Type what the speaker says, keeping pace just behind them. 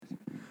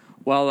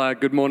Well,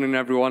 good morning,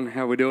 everyone.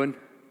 How we doing?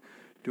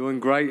 Doing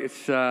great.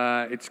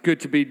 It's good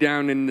to be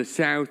down in the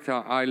south.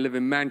 I live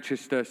in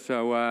Manchester,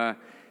 so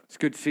it's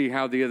good to see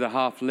how the other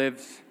half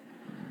lives.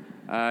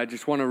 I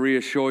just want to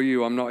reassure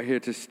you, I'm not here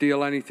to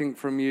steal anything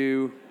from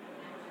you.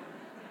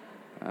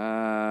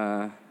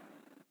 But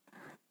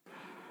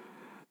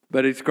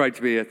it's great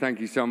to be here. Thank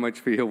you so much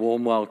for your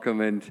warm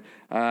welcome. And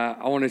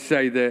I want to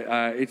say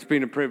that it's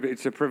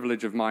a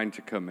privilege of mine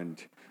to come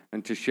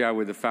and to share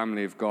with the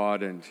family of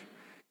God. And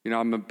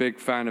I'm a big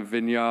fan of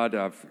Vineyard.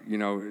 I've,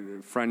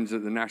 friends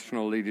at the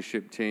national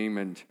leadership team.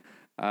 And,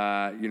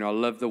 I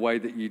love the way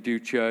that you do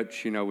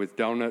church, with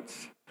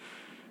donuts,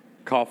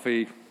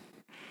 coffee.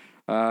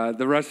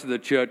 The rest of the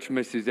church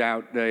misses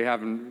out. They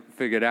haven't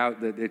figured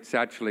out that it's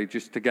actually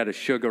just to get a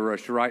sugar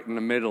rush right in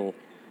the middle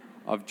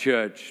of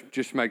church.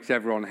 Just makes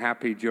everyone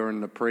happy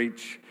during the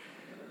preach.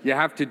 You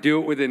have to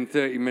do it within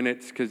 30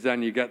 minutes because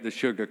then you get the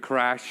sugar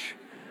crash.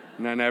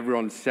 And then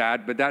everyone's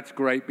sad. But that's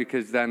great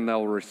because then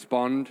they'll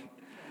respond.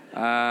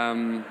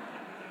 So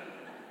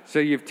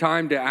you've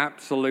timed it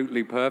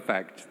absolutely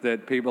perfect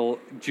that people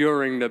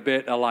during the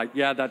bit are like,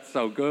 yeah, that's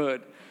so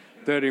good.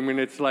 30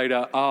 minutes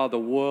later, the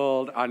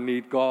world, I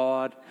need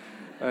God.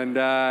 And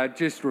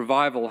just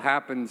revival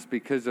happens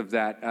because of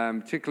that,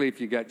 particularly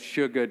if you get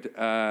sugared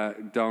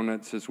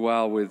donuts as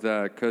well with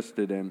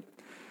custard in.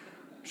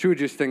 Should we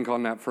just think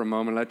on that for a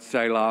moment? Let's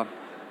say,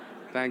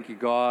 thank you,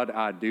 God,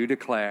 I do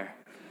declare.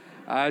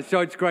 So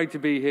it's great to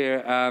be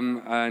here,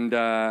 and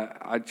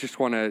I just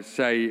want to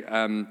say,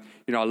 I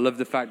love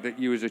the fact that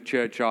you as a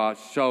church are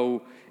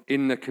so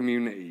in the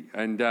community,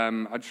 and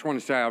I just want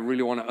to say I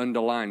really want to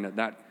underline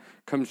that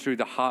comes through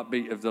the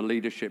heartbeat of the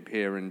leadership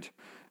here, and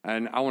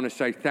I want to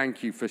say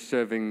thank you for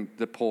serving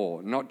the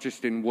poor, not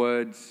just in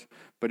words,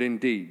 but in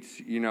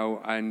deeds,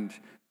 and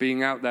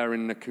being out there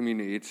in the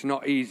community. It's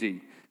not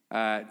easy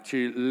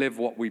to live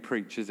what we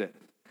preach, is it?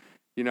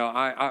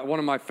 One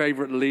of my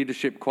favorite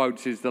leadership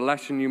quotes is, the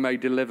lesson you may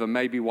deliver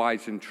may be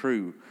wise and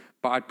true,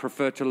 but I'd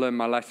prefer to learn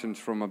my lessons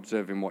from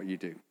observing what you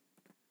do.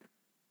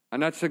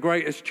 And that's the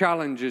greatest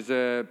challenge as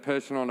a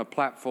person on a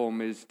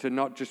platform, is to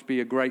not just be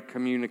a great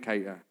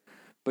communicator,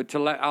 but to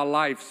let our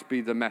lives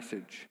be the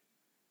message.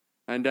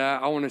 And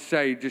I want to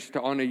say, just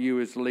to honor you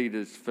as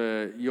leaders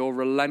for your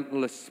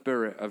relentless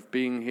spirit of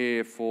being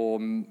here for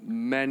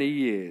many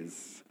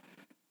years.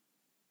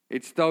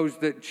 It's those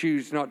that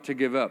choose not to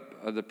give up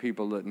are the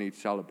people that need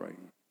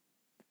celebrating.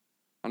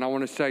 And I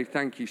want to say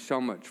thank you so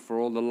much for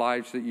all the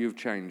lives that you've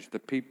changed, the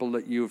people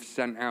that you have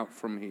sent out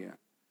from here,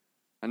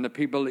 and the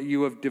people that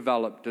you have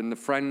developed, and the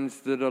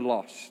friends that are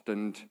lost,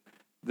 and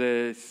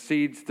the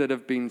seeds that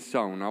have been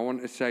sown. I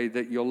want to say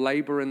that your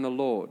labor in the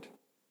Lord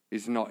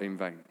is not in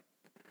vain.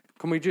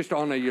 Can we just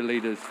honor your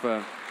leaders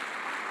for...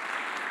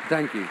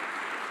 Thank you.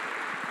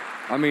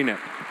 I mean it.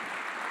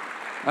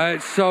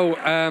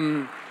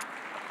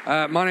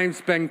 My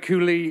name's Ben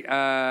Cooley,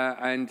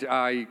 and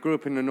I grew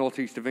up in the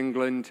northeast of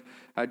England.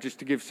 Just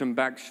to give some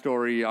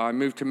backstory, I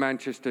moved to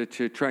Manchester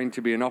to train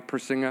to be an opera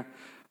singer.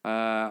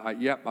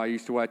 I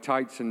used to wear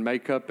tights and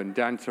makeup and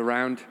dance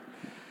around.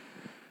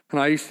 And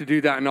I used to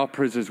do that in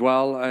operas as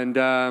well. And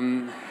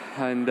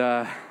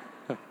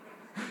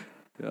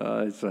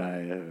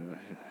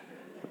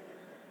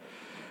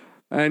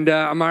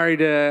I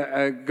married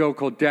a girl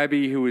called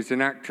Debbie, who was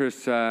an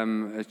actress.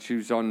 She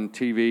was on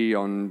TV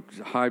on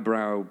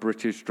highbrow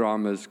British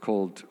dramas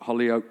called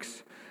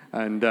Hollyoaks.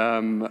 And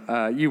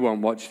you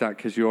won't watch that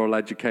because you're all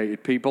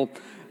educated people.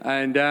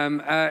 And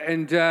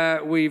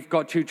we've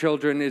got two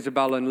children,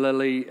 Isabel and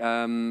Lily,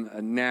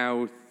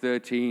 now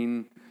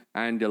 13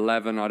 and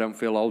 11. I don't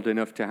feel old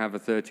enough to have a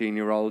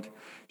 13-year-old.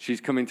 She's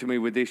coming to me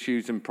with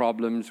issues and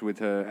problems with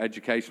her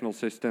educational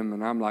system.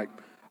 And I'm like,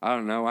 I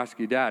don't know, ask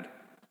your dad.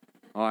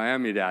 Oh, I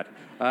am your dad.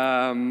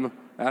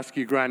 Ask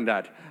your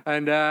granddad.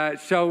 And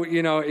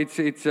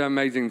it's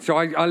amazing. So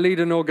I lead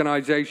an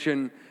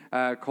organization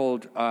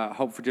called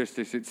Hope for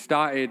Justice. It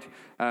started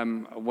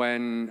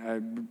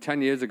when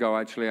 10 years ago,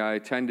 actually, I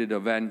attended an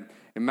event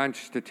in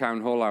Manchester Town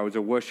Hall. I was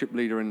a worship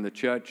leader in the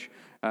church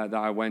that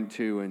I went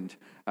to, and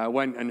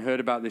went and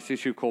heard about this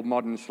issue called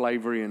modern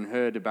slavery, and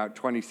heard about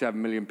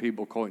 27 million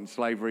people caught in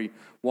slavery,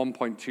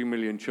 1.2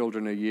 million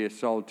children a year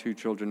sold, 2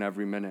 children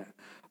every minute.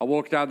 I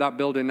walked out that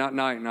building that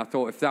night, and I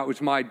thought, if that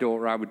was my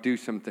daughter, I would do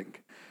something.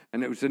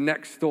 And it was the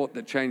next thought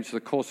that changed the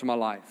course of my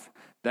life.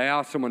 They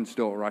are someone's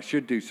daughter. I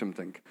should do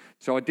something.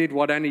 So I did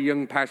what any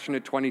young,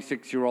 passionate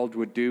 26-year-old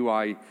would do.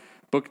 I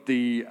booked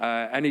the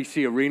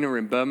NEC Arena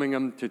in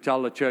Birmingham to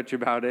tell the church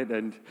about it,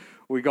 and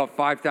we got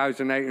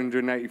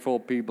 5,884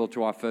 people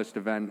to our first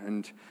event.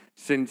 And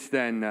since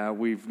then,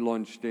 we've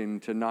launched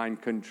into 9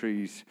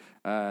 countries,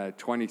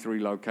 23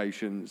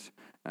 locations.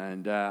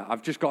 And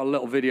I've just got a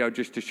little video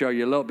just to show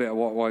you a little bit of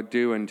what I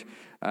do, and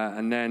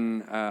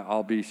then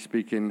I'll be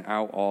speaking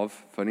out of,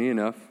 funny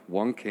enough,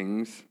 1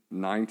 Kings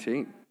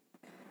 19.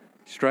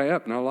 Straight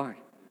up, no lie.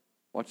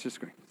 Watch the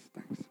screen.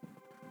 Thanks.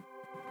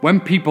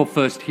 When people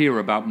first hear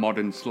about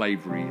modern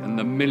slavery and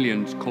the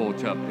millions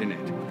caught up in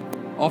it,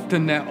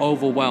 Often they're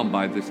overwhelmed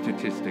by the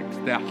statistics.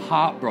 They're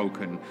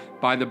heartbroken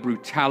by the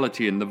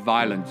brutality and the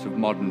violence of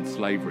modern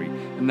slavery.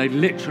 And they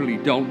literally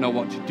don't know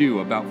what to do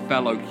about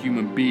fellow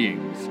human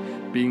beings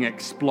being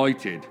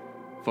exploited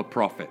for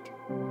profit.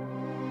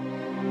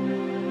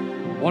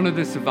 One of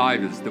the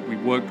survivors that we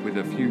worked with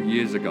a few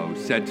years ago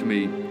said to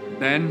me,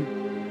 "Ben,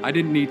 I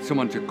didn't need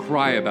someone to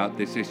cry about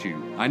this issue.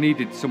 I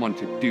needed someone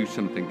to do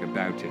something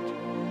about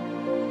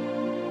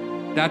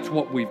it." That's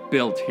what we've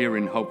built here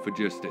in Hope for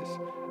Justice,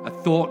 a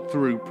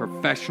thought-through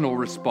professional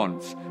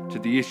response to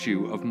the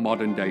issue of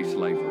modern-day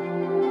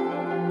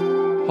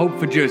slavery. Hope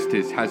for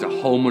Justice has a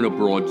home and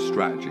abroad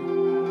strategy.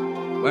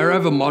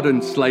 Wherever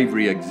modern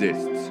slavery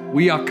exists,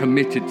 we are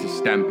committed to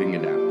stamping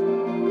it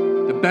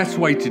out. The best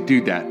way to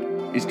do that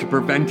is to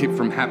prevent it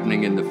from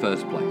happening in the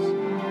first place.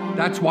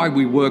 That's why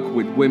we work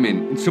with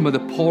women in some of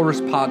the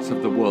poorest parts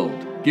of the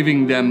world,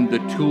 giving them the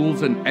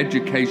tools and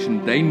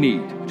education they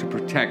need to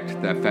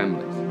protect their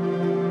families.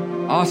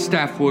 Our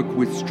staff work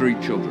with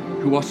street children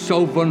who are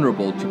so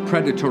vulnerable to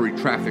predatory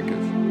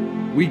traffickers.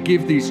 We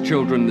give these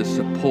children the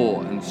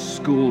support and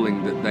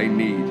schooling that they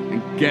need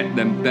and get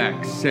them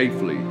back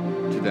safely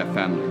to their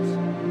families.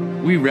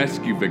 We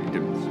rescue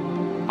victims.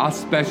 Our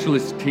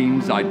specialist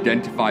teams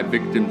identify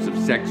victims of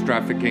sex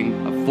trafficking,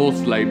 of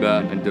forced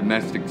labor, and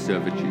domestic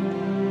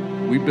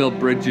servitude. We build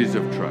bridges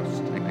of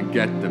trust and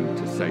get them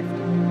to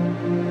safety.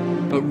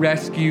 But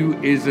rescue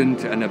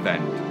isn't an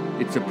event,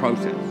 it's a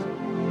process.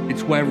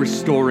 It's where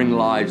restoring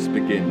lives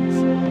begins.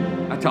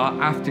 At our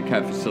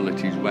aftercare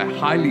facilities, where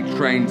highly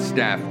trained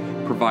staff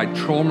provide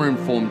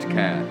trauma-informed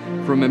care,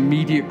 from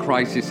immediate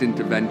crisis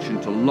intervention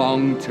to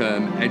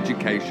long-term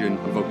education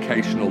and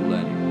vocational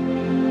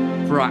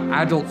learning. For our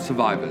adult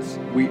survivors,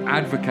 we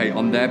advocate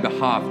on their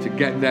behalf to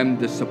get them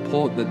the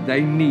support that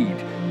they need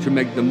to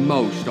make the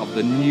most of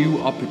the new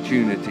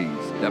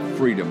opportunities that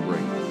freedom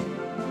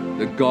brings.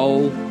 The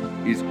goal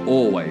is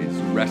always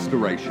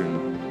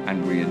restoration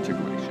and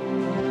reintegration.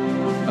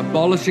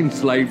 Abolishing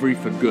slavery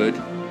for good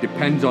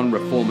depends on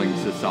reforming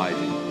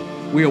society.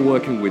 We are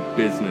working with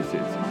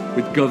businesses,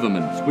 with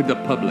governments, with the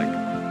public,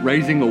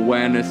 raising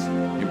awareness,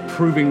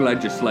 improving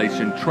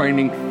legislation,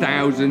 training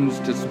thousands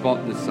to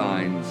spot the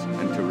signs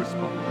and to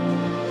respond.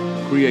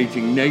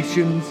 Creating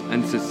nations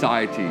and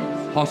societies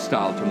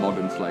hostile to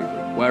modern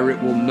slavery, where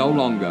it will no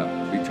longer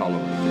be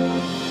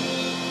tolerated.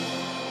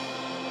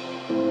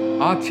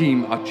 Our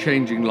team are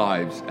changing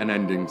lives and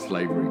ending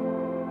slavery.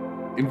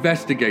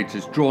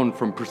 Investigators drawn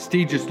from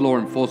prestigious law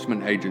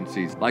enforcement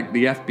agencies like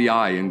the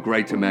FBI and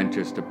Greater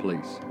Manchester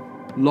Police.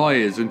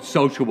 Lawyers and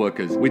social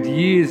workers with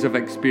years of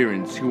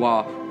experience who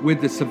are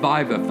with the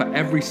survivor for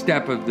every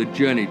step of the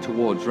journey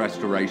towards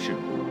restoration.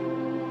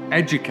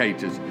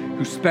 Educators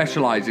who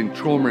specialize in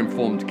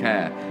trauma-informed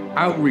care.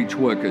 Outreach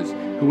workers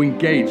who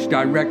engage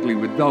directly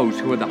with those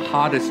who are the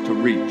hardest to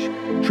reach.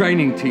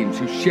 Training teams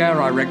who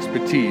share our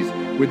expertise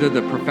with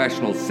other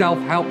professionals.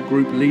 Self-help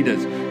group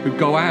leaders who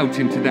go out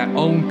into their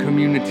own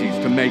communities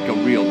to make a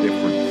real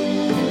difference.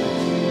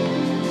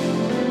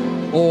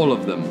 All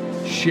of them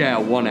share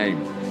one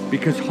aim.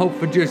 Because Hope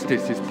for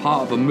Justice is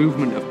part of a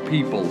movement of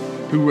people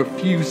who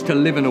refuse to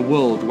live in a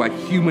world where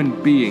human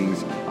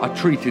beings are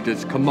treated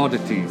as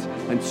commodities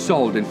and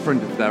sold in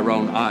front of their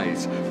own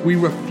eyes. We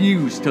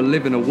refuse to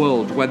live in a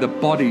world where the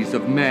bodies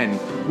of men,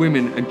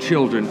 women, and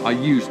children are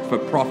used for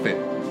profit,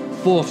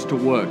 forced to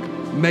work,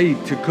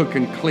 made to cook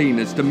and clean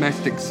as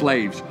domestic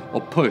slaves,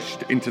 or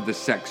pushed into the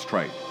sex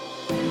trade.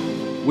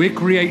 We're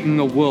creating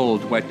a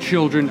world where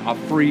children are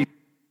free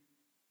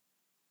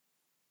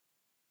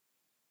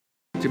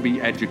to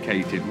be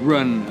educated,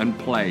 run and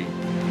play.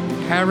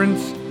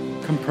 Parents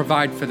can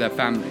provide for their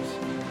families,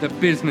 that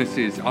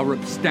businesses are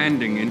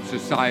upstanding in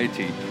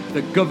society,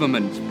 that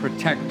governments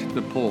protect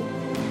the poor.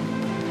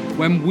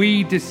 When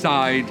we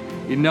decide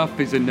enough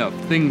is enough,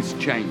 things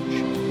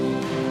change.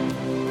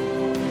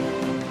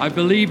 I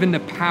believe in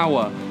the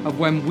power of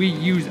when we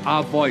use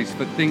our voice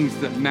for things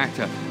that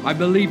matter. I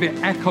believe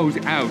it echoes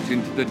out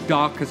into the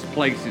darkest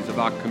places of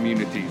our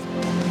communities.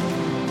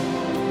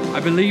 I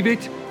believe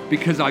it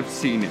because I've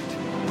seen it.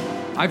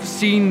 I've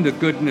seen the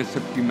goodness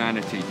of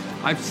humanity.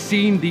 I've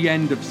seen the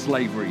end of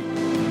slavery.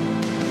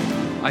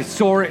 I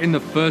saw it in the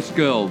first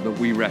girl that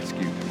we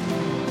rescued.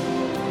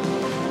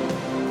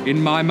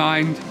 In my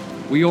mind,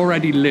 we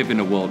already live in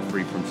a world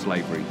free from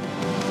slavery.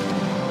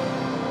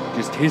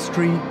 Just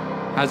history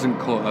hasn't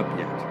caught up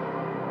yet.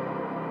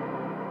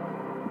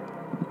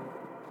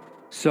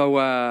 So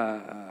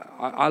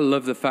I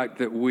love the fact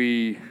that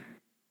we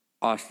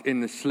are in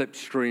the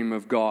slipstream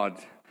of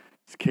God's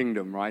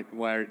kingdom, right?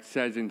 Where it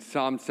says in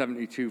Psalm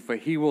 72, "For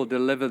he will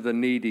deliver the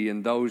needy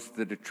and those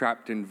that are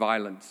trapped in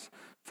violence,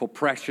 for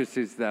precious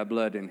is their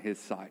blood in his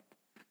sight."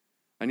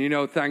 And you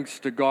know, thanks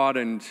to God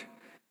and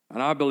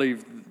I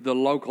believe the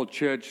local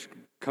church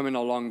coming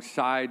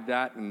alongside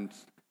that, and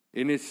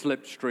in his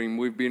slipstream,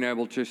 we've been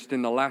able just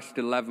in the last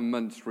 11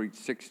 months reach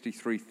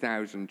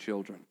 63,000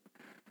 children.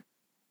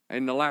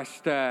 In the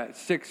last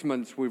 6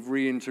 months, we've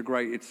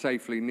reintegrated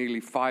safely nearly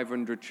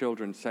 500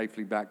 children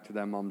safely back to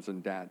their moms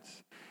and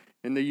dads.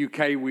 In the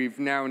UK, we've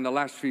now, in the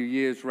last few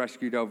years,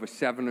 rescued over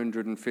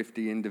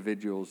 750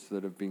 individuals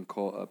that have been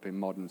caught up in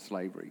modern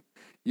slavery.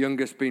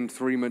 Youngest being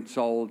 3 months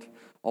old,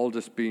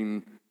 oldest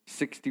being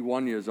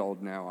 61 years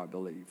old now, I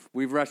believe.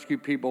 We've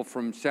rescued people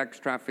from sex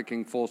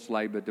trafficking, forced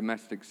labor,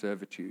 domestic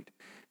servitude.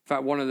 In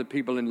fact, one of the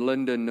people in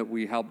London that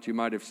we helped, you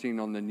might have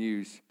seen on the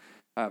news,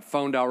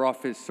 phoned our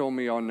office, saw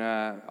me on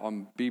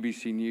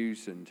BBC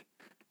News, and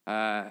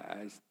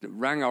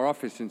rang our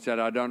office and said,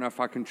 I don't know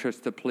if I can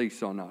trust the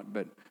police or not,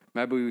 but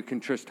maybe we can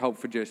trust Hope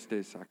for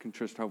Justice. I can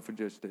trust Hope for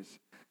Justice.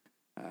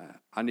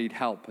 I need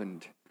help.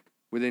 And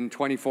within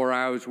 24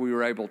 hours, we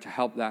were able to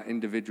help that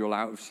individual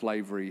out of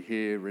slavery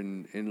here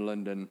in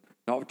London,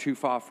 not too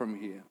far from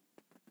here.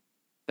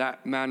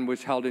 That man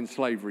was held in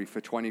slavery for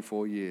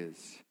 24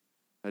 years,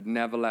 had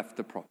never left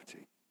the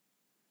property.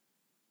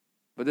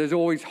 But there's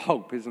always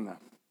hope, isn't there?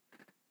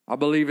 I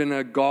believe in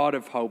a God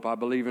of hope. I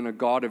believe in a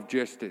God of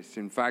justice.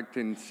 In fact,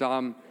 in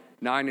Psalm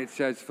 9 it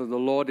says, for the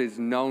Lord is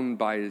known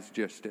by his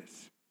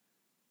justice.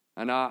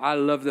 And I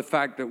love the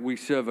fact that we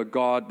serve a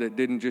God that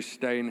didn't just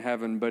stay in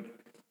heaven, but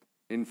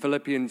in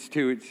Philippians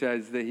 2 it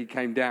says that he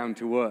came down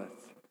to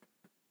earth.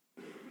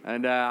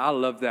 And I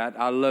love that.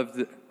 I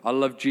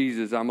love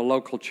Jesus. I'm a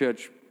local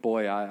church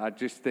boy. I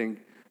just think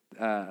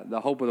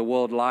the hope of the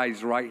world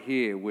lies right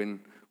here.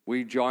 When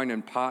we join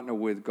and partner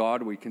with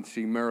God, we can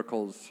see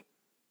miracles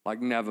like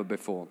never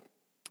before.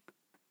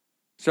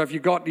 So if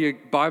you've got your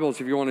Bibles,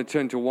 if you want to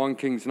turn to 1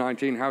 Kings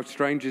 19, how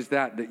strange is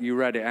that you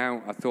read it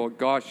out? I thought,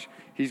 gosh,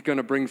 he's going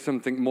to bring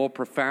something more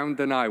profound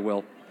than I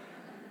will.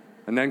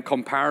 And then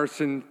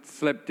comparison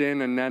slipped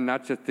in, and then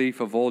that's a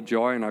thief of all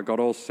joy, and I got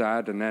all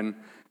sad, and then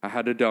I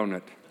had a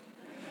donut.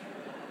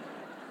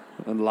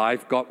 And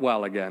life got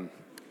well again.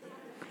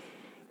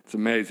 It's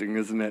amazing,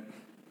 isn't it?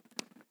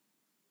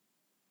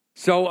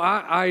 So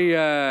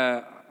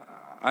I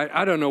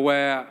don't know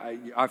where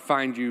I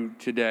find you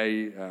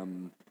today,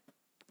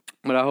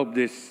 but I hope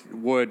this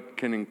word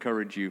can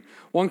encourage you.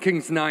 1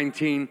 Kings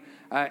 19,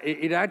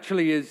 it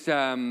actually is,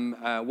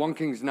 1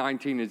 Kings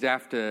 19 is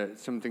after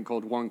something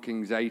called 1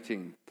 Kings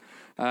 18.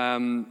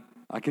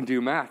 I can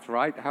do math,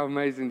 right? How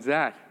amazing is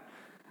that?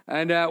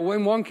 And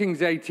when 1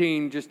 Kings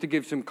 18, just to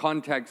give some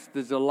context,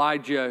 there's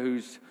Elijah,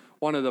 who's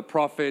one of the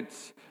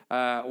prophets,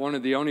 one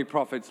of the only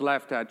prophets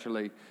left,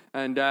 actually.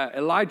 And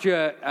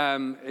Elijah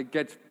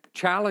gets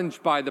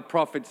challenged by the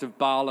prophets of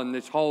Baal and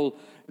this whole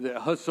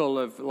hustle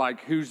of like,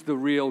 who's the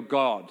real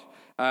God?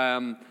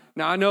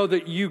 Now, I know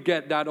that you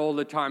get that all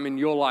the time in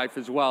your life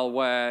as well,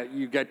 where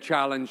you get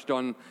challenged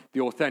on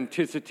the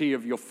authenticity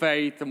of your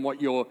faith and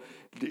what you're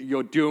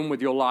doing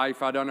with your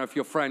life. I don't know if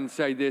your friends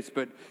say this,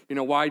 but, you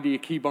know, why do you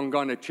keep on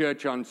going to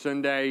church on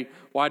Sunday?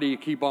 Why do you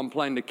keep on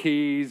playing the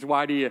keys?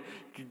 Why do you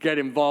get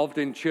involved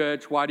in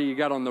church? Why do you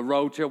get on the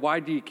rota?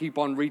 Why do you keep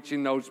on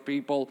reaching those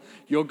people?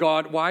 Your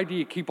God, why do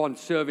you keep on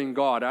serving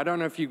God? I don't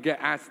know if you get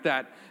asked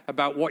that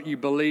about what you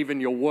believe in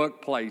your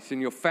workplace,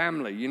 in your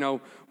family, you know,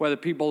 whether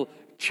people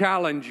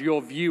challenge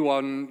your view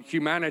on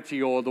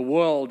humanity or the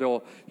world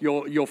or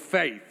your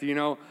faith, you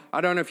know. I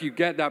don't know if you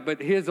get that,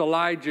 but here's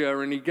Elijah,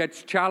 and he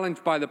gets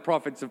challenged by the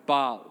prophets of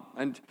Baal.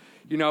 And,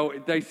 you know,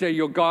 they say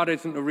your God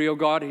isn't the real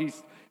God.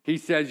 He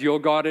says your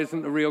God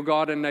isn't the real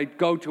God, and they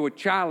go to a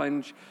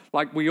challenge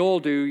like we all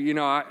do. You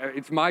know,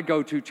 it's my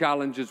go-to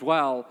challenge as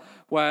well,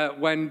 where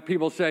when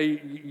people say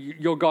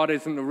your God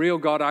isn't the real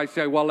God, I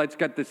say, well, let's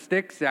get the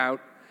sticks out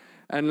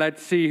and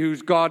let's see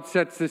whose God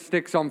sets the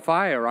sticks on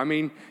fire. I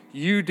mean,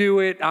 you do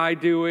it, I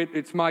do it.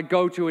 It's my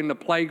go-to in the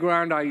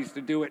playground. I used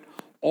to do it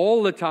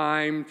all the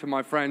time to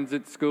my friends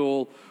at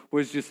school,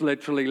 was just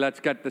literally, let's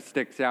get the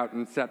sticks out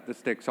and set the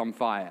sticks on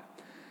fire.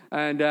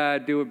 And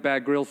do it Bear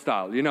Grylls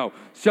style, you know.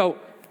 So,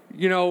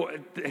 you know,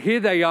 here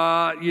they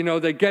are, you know,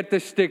 they get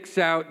the sticks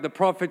out. The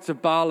prophets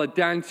of Baal are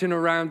dancing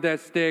around their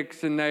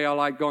sticks, and they are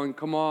like going,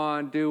 come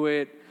on, do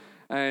it.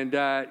 And,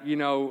 you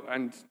know,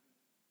 and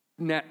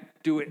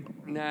do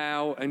it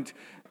now. And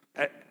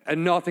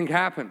nothing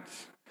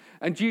happens.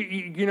 And,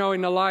 you know,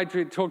 in Elijah,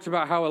 it talks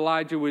about how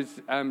Elijah was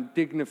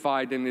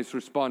dignified in his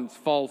response.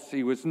 False,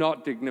 he was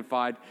not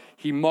dignified.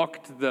 He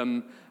mocked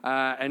them,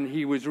 and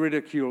he was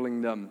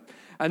ridiculing them.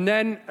 And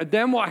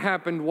then what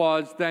happened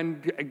was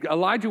then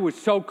Elijah was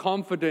so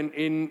confident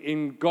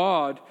in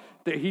God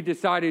that he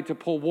decided to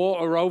pour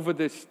water over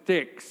the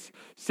sticks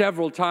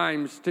several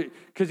times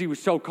because he was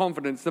so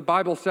confident. The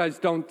Bible says,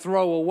 don't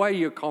throw away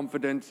your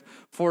confidence,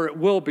 for it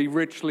will be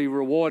richly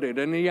rewarded.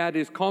 And he had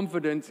his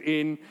confidence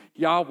in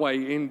Yahweh,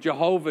 in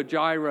Jehovah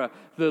Jireh,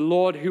 the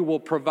Lord who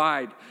will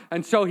provide.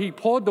 And so he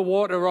poured the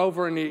water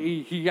over, and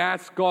he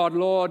asked God,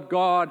 Lord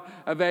God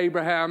of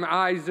Abraham,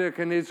 Isaac,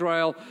 and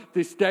Israel,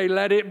 this day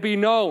let it be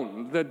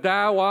known that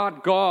thou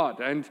art God.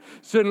 And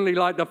suddenly,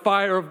 like the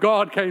fire of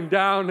God came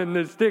down, and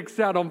the sticks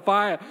sat on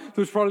fire. There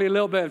was probably a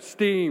little bit of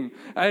steam.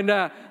 And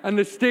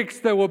the sticks,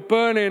 they were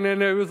burning,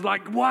 and it was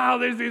like, wow,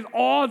 this is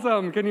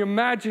awesome. Can you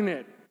imagine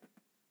it?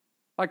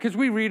 Like, because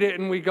we read it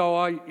and we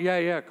go, oh,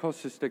 yeah, of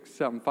course the sticks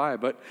set on fire.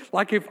 But,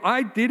 like, if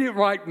I did it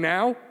right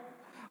now,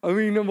 I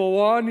mean, number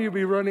one, you'd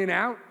be running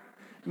out.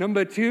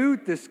 Number two,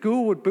 the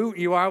school would boot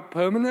you out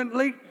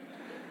permanently.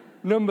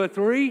 Number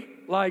 3,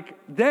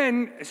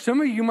 then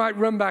some of you might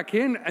run back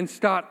in and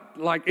start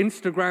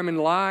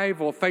Instagramming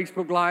live or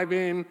Facebook live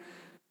in.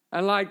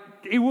 And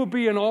it will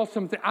be an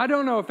awesome thing. I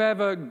don't know if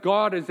ever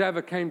God has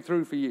ever came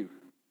through for you.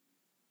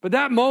 But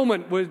that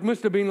moment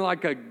must have been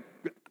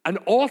an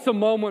awesome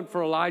moment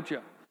for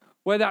Elijah,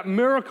 where that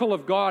miracle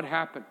of God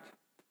happened.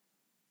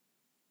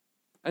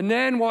 And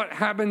then what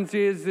happens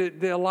is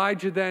that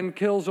Elijah then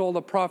kills all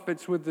the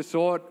prophets with the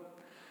sword.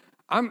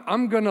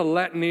 I'm going to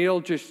let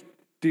Neil just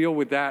deal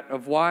with that,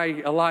 of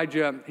why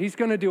Elijah, he's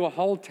going to do a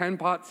whole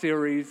 10-part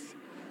series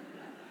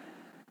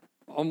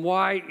on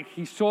why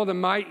he saw the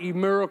mighty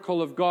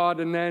miracle of God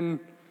and then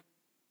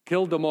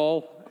killed them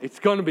all. It's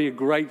going to be a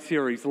great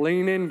series.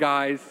 Lean in,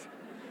 guys.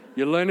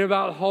 You're learning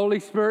about Holy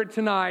Spirit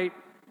tonight.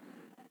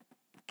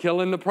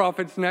 Killing the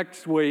prophets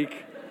next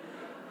week.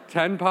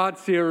 10-part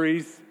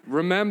series.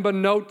 Remember,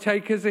 note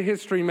takers are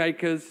history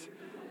makers.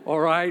 All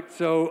right?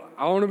 So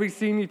I want to be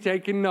seeing you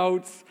taking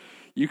notes.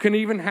 You can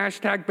even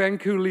hashtag Ben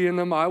Cooley in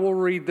them. I will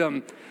read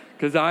them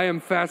because I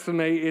am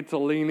fascinated to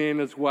lean in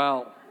as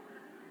well.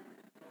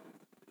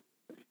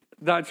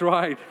 That's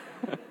right.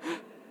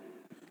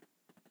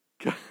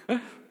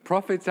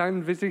 Prophets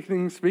and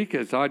visiting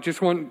speakers. I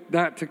just want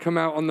that to come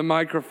out on the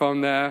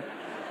microphone there.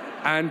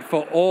 And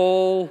for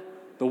all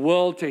the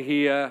world to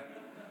hear,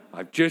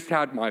 I've just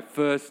had my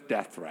first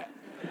death threat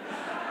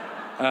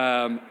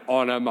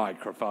on a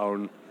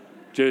microphone,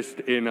 just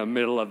in the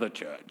middle of the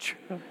church.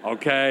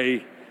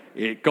 Okay?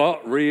 It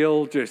got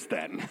real just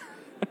then.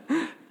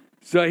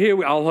 So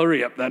I'll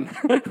hurry up then.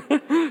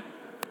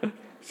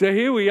 So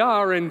here we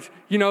are, and,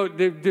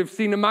 they've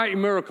seen a mighty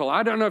miracle.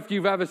 I don't know if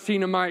you've ever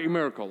seen a mighty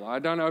miracle. I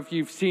don't know if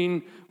you've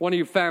seen one of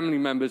your family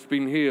members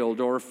being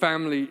healed, or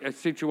a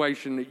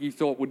situation that you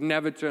thought would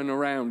never turn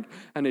around,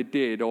 and it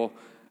did, or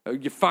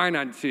your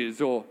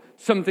finances, or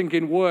something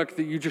in work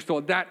that you just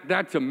thought,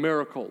 that's a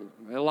miracle.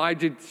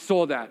 Elijah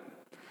saw that.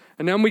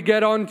 And then we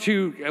get on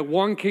to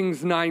 1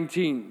 Kings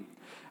 19.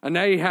 And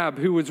Ahab,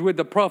 who was with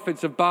the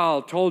prophets of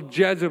Baal, told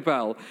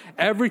Jezebel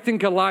everything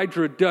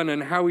Elijah had done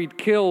and how he'd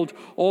killed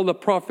all the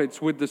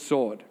prophets with the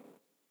sword.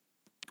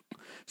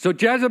 So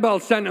Jezebel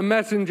sent a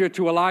messenger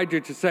to Elijah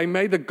to say,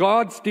 "May the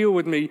gods deal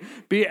with me,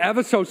 be it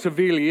ever so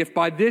severely, if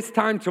by this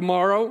time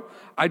tomorrow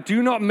I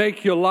do not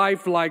make your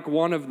life like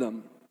one of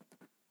them."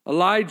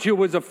 Elijah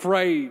was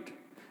afraid,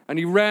 and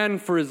he ran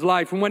for his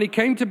life. And when he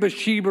came to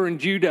Bathsheba in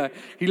Judah,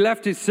 he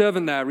left his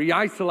servant there. He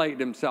isolated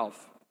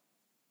himself.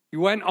 He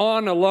went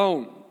on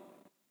alone.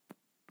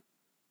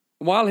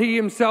 While he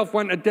himself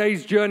went a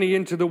day's journey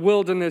into the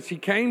wilderness, he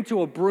came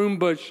to a broom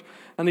bush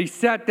and he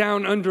sat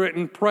down under it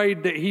and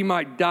prayed that he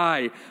might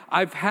die.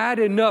 "I've had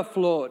enough,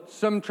 Lord."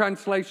 Some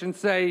translations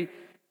say,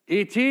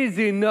 "It is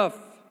enough,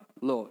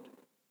 Lord."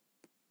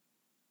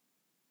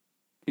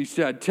 He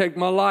said, "Take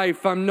my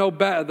life, I'm no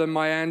better than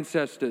my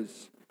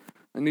ancestors."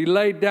 And he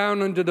laid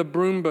down under the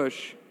broom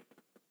bush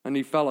and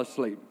he fell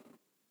asleep.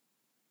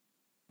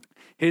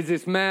 Here's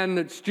this man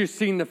that's just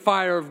seen the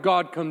fire of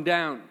God come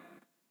down.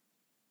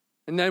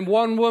 And then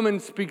one woman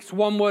speaks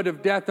one word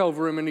of death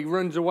over him and he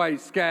runs away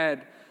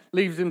scared,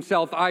 leaves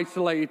himself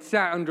isolated,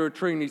 sat under a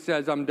tree, and he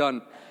says, "I'm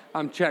done.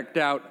 I'm checked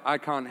out. I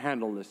can't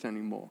handle this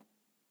anymore."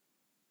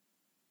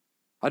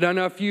 I don't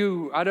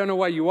know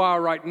where you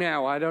are right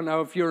now. I don't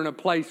know if you're in a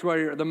place where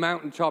you're at the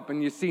mountaintop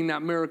and you've seen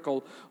that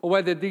miracle, or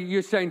whether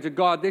you're saying to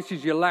God, "This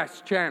is your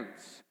last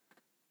chance.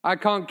 I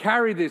can't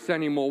carry this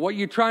anymore. What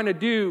you're trying to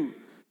do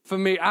for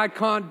me, I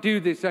can't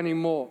do this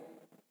anymore."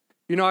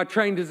 I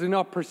trained as an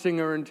opera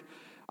singer, and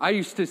I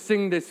used to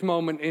sing this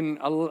moment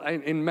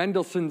in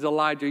Mendelssohn's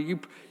Elijah. You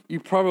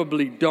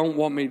probably don't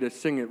want me to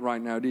sing it right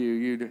now, do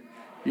you?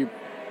 You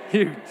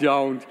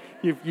don't.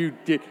 If you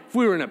did, if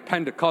we were in a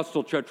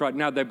Pentecostal church right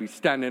now, they'd be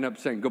standing up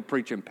saying, "Good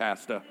preaching,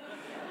 Pastor."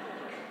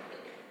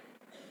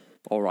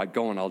 All right,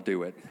 go on, I'll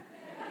do it.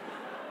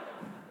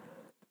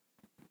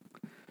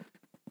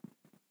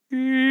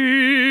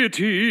 It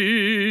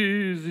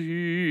is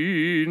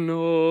enough.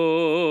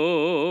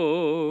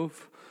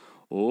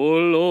 Oh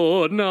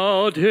Lord,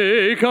 now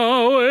take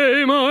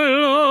away my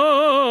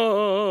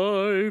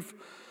life,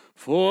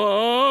 for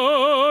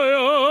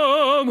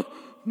I am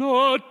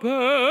not better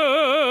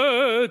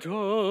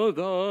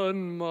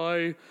than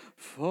my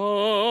fathers.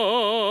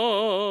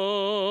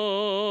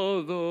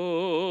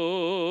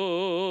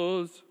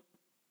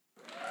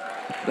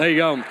 There you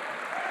go.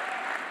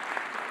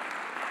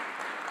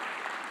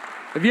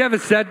 Have you ever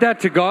said that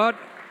to God?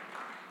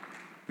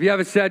 Have you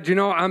ever said,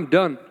 "I'm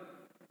done.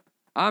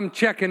 I'm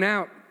checking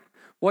out.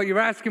 What you're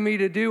asking me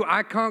to do,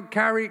 I can't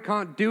carry it,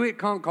 can't do it,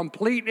 can't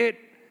complete it.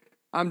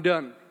 I'm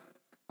done.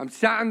 I'm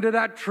sat under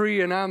that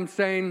tree and I'm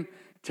saying,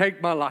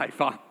 take my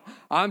life.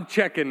 I'm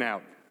checking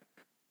out."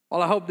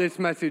 Well, I hope this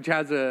message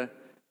has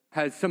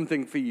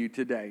something for you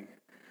today.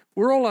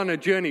 We're all on a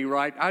journey,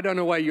 right? I don't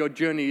know where your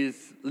journey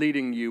is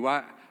leading you.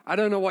 I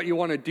don't know what you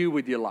want to do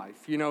with your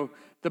life.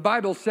 The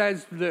Bible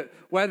says that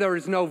where there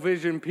is no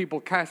vision,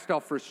 people cast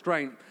off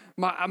restraint.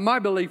 My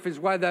belief is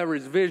where there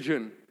is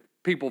vision,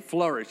 people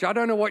flourish. I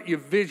don't know what your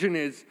vision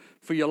is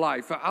for your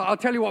life. I'll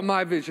tell you what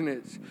my vision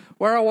is.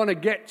 Where I want to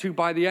get to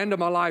by the end of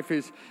my life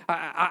is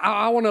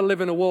I want to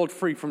live in a world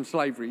free from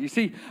slavery. You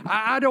see,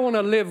 I don't want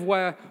to live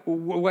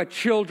where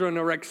children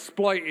are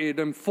exploited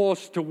and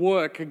forced to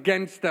work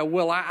against their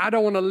will. I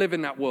don't want to live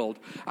in that world.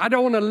 I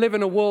don't want to live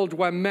in a world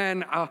where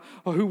men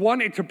who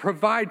wanted to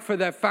provide for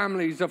their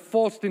families are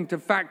forced into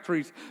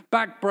factories,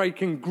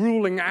 backbreaking,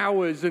 grueling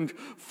hours, and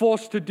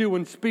forced to do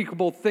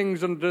unspeakable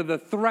things under the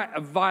threat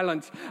of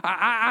violence.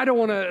 I don't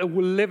want to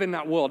live in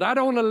that world. I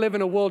don't want to live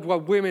in a world where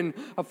women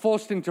are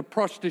forced into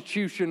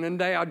prostitution and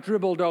they are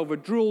drooled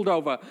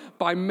over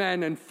by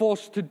men and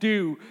forced to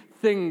do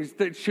things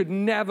that should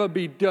never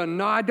be done.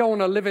 No, I don't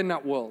want to live in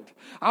that world.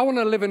 I want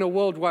to live in a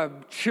world where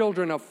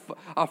children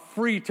are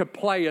free to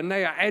play and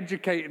they are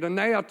educated and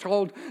they are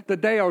told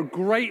that they are a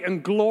great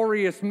and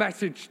glorious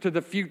message to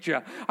the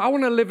future. I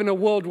want to live in a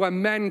world where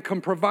men can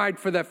provide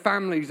for their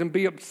families and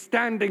be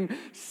upstanding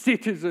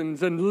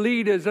citizens and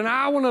leaders. And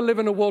I want to live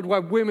in a world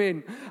where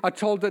women are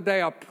told that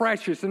they are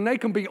precious and they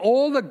can be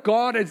all that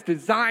God has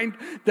designed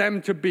them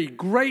to be,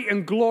 great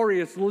and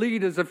glorious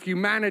leaders of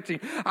humanity.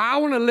 I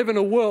want to live in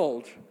a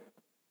world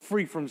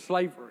free from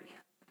slavery.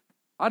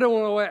 I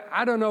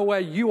don't know where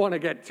you want to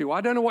get to. I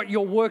don't know what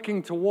you're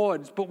working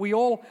towards, but we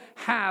all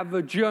have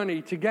a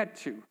journey to get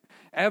to.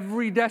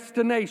 Every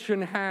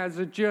destination has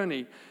a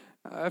journey.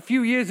 A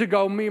few years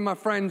ago, me and my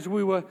friends,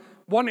 we were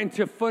wanting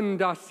to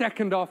fund our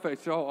second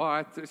office, or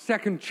our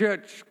second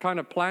church kind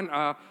of plant,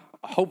 our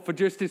Hope for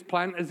Justice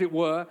plant, as it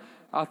were,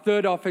 our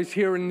third office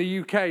here in the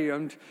UK.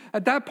 And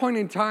at that point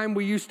in time,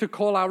 we used to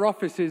call our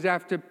offices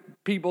after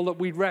people that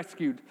we'd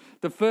rescued.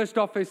 The first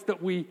office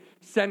that we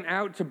sent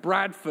out to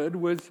Bradford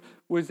was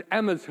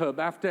Emma's Hub,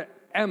 after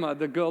Emma,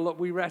 the girl that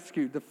we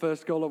rescued, the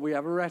first girl that we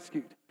ever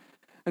rescued.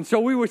 And so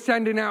we were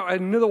sending out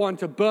another one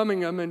to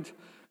Birmingham, and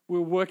we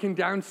were working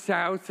down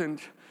south and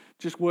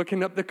just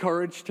working up the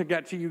courage to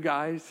get to you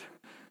guys.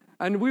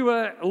 And we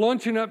were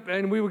launching up,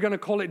 and we were going to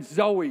call it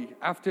Zoe,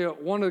 after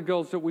one of the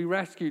girls that we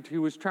rescued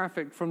who was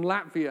trafficked from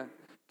Latvia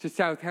to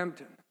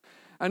Southampton.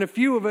 And a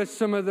few of us,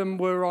 some of them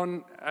were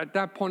at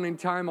that point in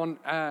time on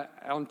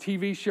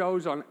TV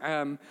shows,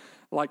 on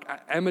like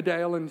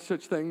Emmerdale and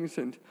such things.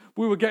 And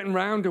we were getting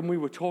around and we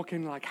were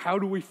talking like, how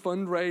do we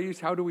fundraise?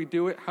 How do we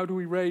do it? How do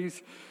we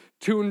raise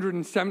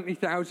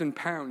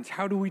 £270,000?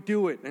 How do we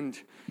do it? And,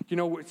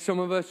 some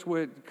of us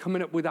were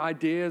coming up with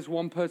ideas.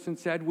 One person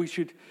said, we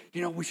should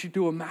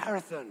do a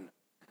marathon.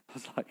 I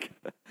was like,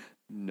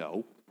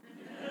 no.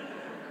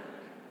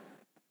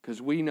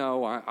 Because we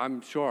know,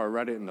 I'm sure I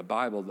read it in the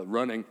Bible, that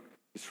running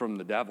is from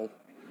the devil.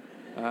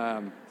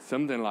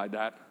 Something like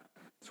that.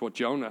 It's what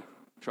Jonah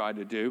tried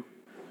to do.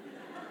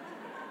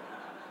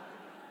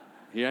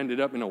 He ended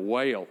up in a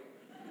whale.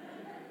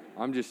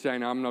 I'm just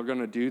saying I'm not going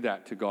to do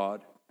that to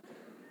God.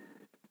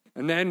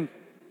 And then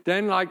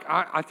like,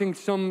 I think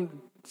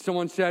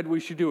someone said we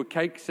should do a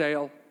cake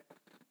sale.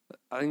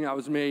 I think that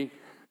was me.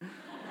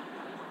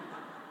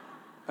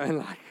 And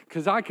like,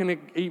 because I can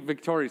eat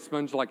Victoria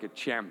Sponge like a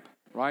champ,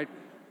 right?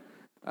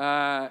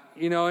 And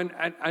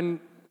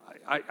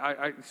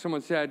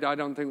someone said, I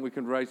don't think we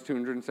can raise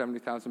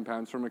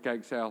 £270,000 from a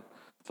cake sale.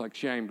 It's like,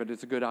 shame, but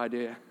it's a good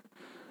idea.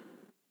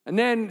 And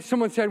then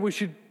someone said we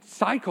should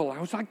cycle. I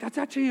was like, that's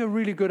actually a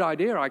really good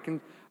idea. I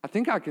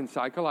think I can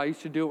cycle. I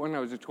used to do it when I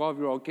was a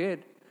 12-year-old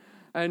kid.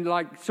 And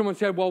like someone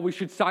said, well, we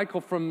should cycle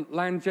from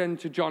Land's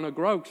End to John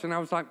O'Groats. And I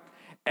was like,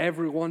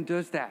 everyone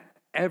does that.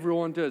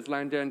 Everyone does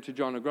Land's End to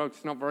John O'Groats.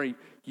 It's not very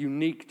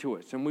unique to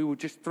us. And we were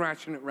just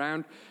thrashing it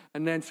around.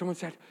 And then someone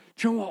said,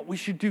 do you know what? We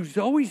should do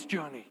Zoe's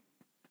journey.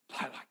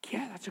 Like,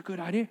 yeah, that's a good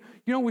idea.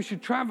 We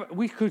should travel.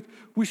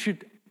 We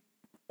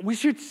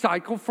should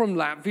cycle from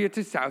Latvia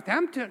to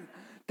Southampton.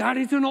 That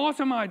is an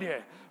awesome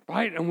idea,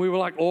 right? And we were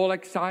like all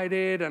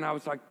excited. And I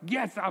was like,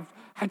 yes, I've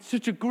had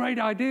such a great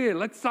idea.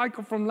 Let's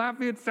cycle from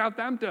Latvia to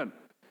Southampton.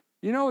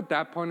 At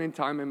that point in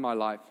time in my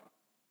life,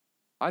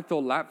 I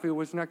thought Latvia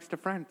was next to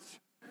France.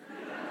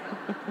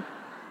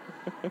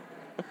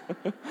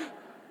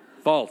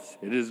 False.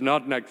 It is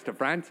not next to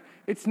France.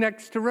 It's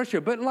next to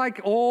Russia. But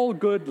like all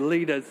good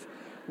leaders,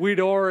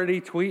 we'd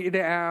already tweeted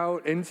it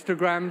out,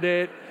 Instagrammed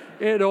it.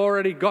 It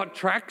already got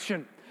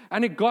traction.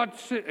 And it got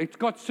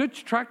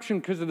such traction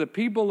because of the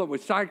people that were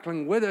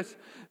cycling with us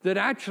that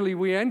actually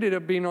we ended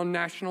up being on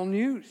national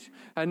news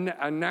and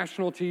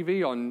national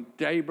TV, on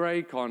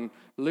Daybreak, on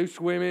Loose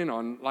Women,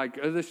 on like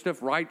other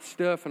stuff, Right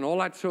Stuff, and all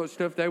that sort of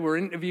stuff. They were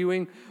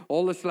interviewing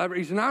all the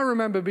celebrities. And I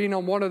remember being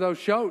on one of those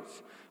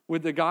shows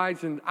with the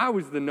guys, and I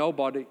was the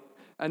nobody.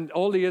 And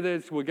all the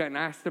others were getting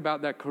asked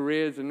about their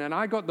careers. And then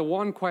I got the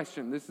one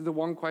question. This is the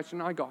one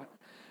question I got.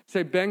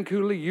 Say, Ben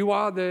Cooley, you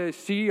are the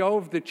CEO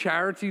of the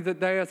charity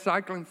that they are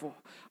cycling for.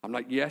 I'm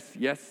like, yes,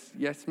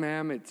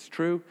 ma'am, it's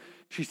true.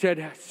 She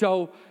said,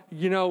 so,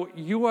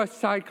 you are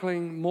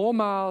cycling more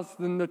miles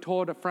than the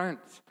Tour de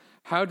France.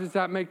 How does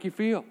that make you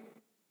feel?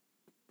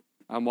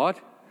 I'm what?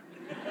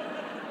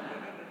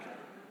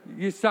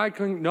 You're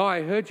cycling, no,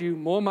 I heard you,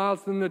 more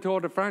miles than the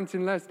Tour de France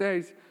in less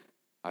days.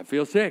 I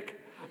feel sick.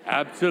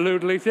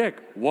 Absolutely sick.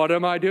 What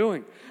am I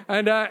doing?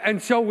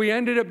 And so we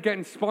ended up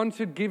getting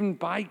sponsored, given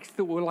bikes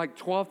that were like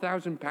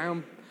 12,000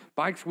 pound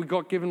bikes. We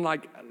got given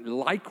like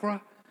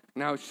Lycra.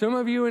 Now, some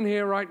of you in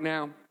here right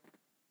now,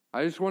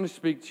 I just want to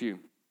speak to you.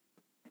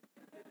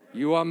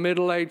 You are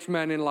middle-aged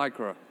men in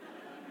Lycra.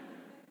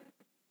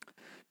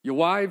 Your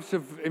wives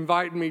have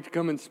invited me to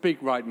come and speak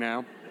right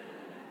now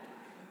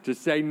to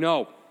say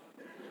no.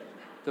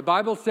 The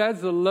Bible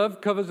says that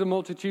love covers a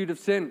multitude of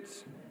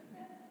sins.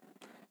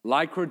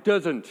 Lycra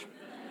doesn't.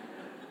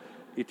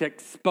 It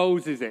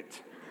exposes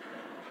it.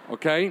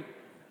 Okay?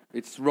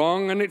 It's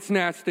wrong and it's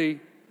nasty.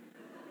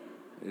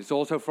 It's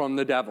also from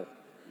the devil.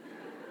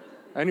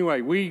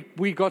 Anyway,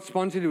 we got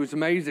sponsored. It was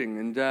amazing.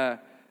 And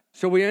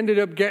so we ended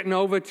up getting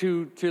over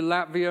to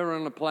Latvia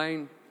on a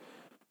plane.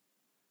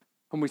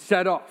 And we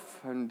set off.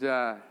 And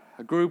a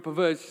group of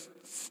us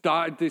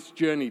started this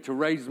journey to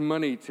raise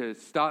money to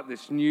start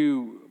this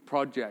new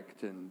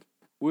project. And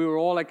we were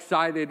all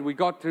excited. We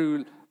got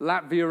through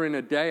Latvia in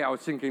a day. I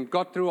was thinking,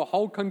 got through a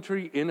whole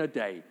country in a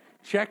day.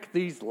 Check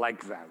these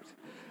legs out.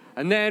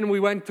 And then we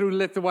went through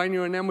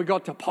Lithuania, and then we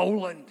got to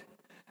Poland.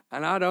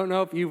 And I don't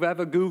know if you've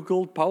ever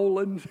Googled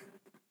Poland,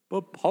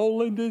 but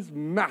Poland is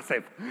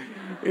massive.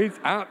 It's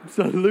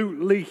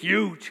absolutely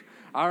huge.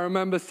 I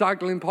remember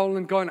cycling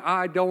Poland going,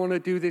 I don't want to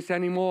do this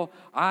anymore.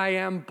 I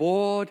am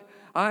bored.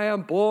 I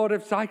am bored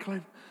of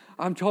cycling.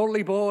 I'm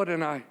totally bored.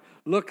 And I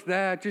look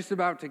there, just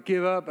about to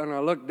give up, and I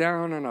look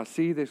down and I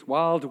see this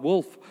wild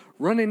wolf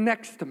running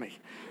next to me,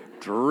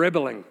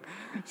 dribbling.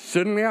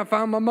 Suddenly I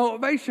found my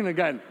motivation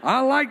again.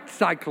 I liked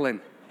cycling.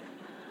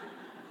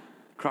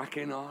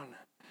 Cracking on.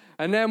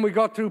 And then we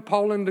got through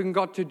Poland and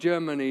got to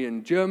Germany,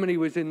 and Germany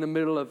was in the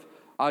middle of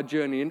our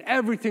journey, and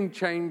everything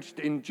changed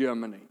in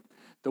Germany.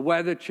 The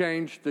weather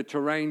changed, the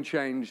terrain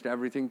changed,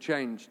 everything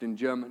changed in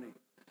Germany.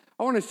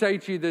 I want to say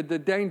to you that the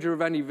danger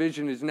of any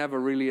vision is never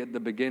really at the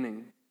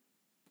beginning.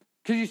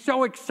 Because you're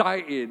so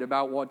excited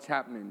about what's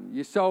happening.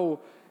 You're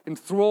so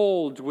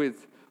enthralled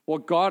with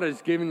what God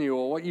has given you,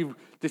 or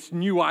this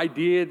new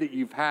idea that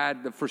you've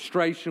had, the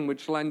frustration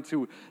which led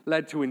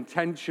to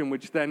intention,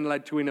 which then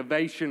led to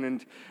innovation.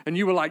 And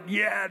you were like,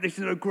 yeah, this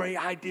is a great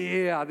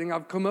idea. I think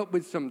I've come up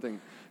with something.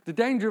 The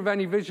danger of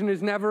any vision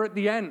is never at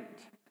the end.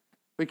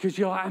 Because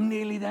you're like, I'm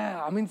nearly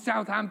there. I'm in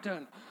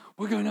Southampton.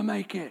 We're going to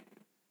make it.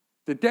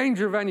 The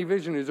danger of any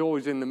vision is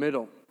always in the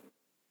middle.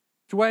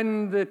 It's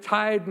when the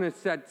tiredness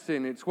sets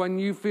in. It's when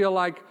you feel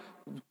like,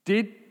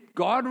 did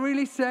God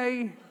really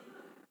say?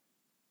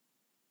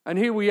 And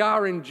here we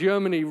are in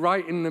Germany,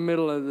 right in the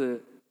middle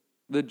of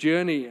the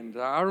journey. And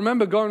I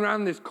remember going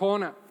around this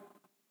corner.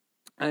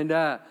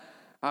 And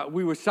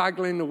we were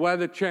cycling. The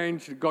weather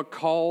changed. It got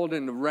cold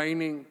and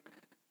raining.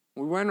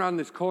 We went around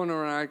this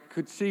corner, and I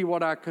could see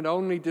what I could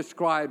only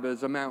describe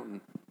as a mountain.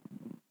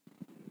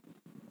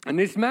 And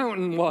this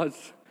mountain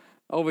was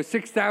over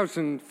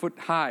 6,000 foot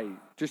high.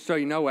 Just so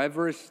you know,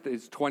 Everest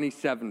is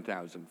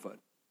 27,000 foot.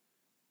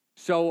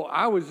 So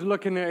I was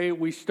looking at it.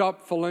 We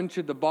stopped for lunch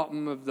at the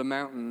bottom of the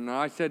mountain. And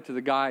I said to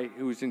the guy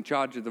who was in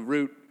charge of the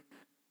route,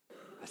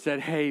 I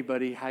said, hey,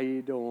 buddy, how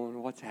you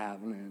doing? What's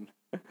happening?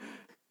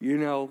 You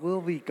know,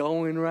 we'll be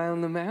going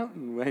around the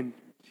mountain. When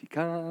she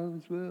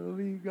comes, we'll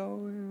be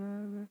going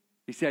around.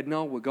 He said,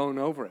 no, we're going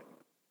over it.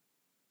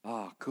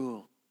 Oh,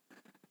 cool.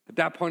 At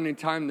that point in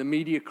time, the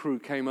media crew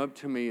came up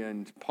to me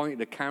and pointed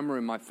a camera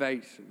in my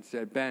face and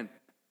said, Ben,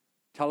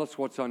 tell us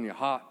what's on your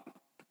heart.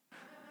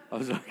 I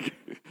was like,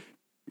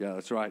 yeah,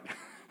 that's right.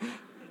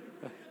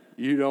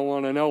 You don't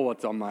want to know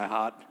what's on my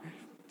heart.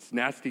 It's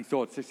nasty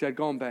thoughts. They said,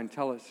 go on, Ben,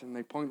 tell us. And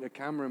they pointed the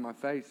camera in my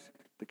face.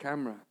 The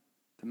camera,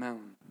 the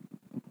mountain.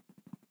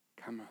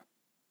 Camera.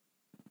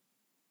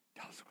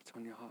 Tell us what's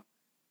on your heart.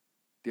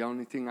 The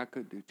only thing I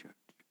could do, church.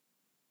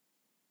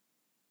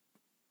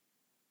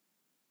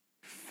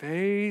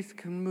 Faith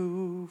can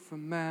move a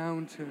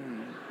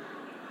mountain.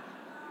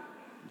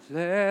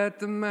 Let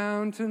the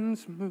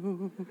mountains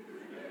move.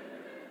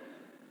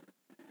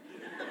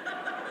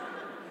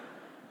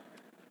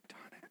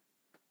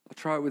 I'll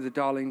try it with the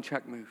Darlene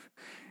check move.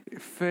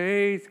 If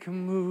faith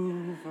can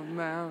move a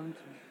mountain.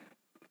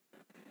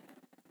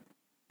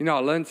 You know, I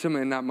learned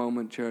something in that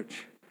moment,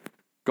 church.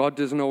 God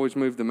doesn't always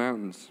move the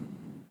mountains.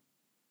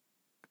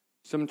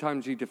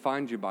 Sometimes he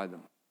defines you by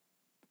them.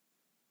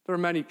 There are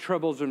many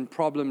troubles and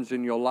problems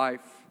in your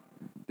life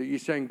that you're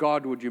saying,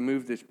 God, would you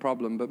move this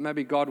problem? But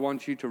maybe God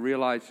wants you to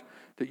realize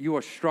that you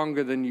are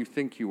stronger than you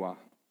think you are.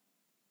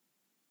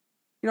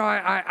 You know,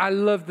 I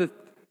love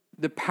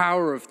the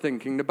power of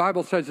thinking. The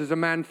Bible says, as a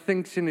man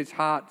thinks in his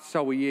heart,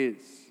 so he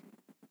is.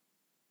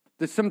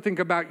 There's something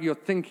about your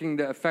thinking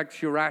that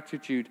affects your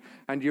attitude,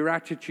 and your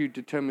attitude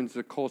determines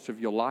the course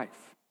of your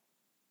life.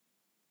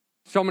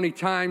 So many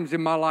times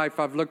in my life,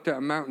 I've looked at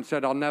a mountain and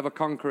said, I'll never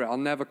conquer it, I'll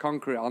never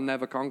conquer it, I'll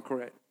never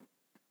conquer it.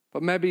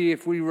 But maybe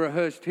if we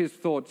rehearsed his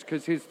thoughts,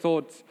 because his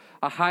thoughts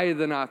are higher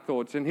than our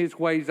thoughts, and his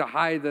ways are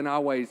higher than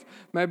our ways,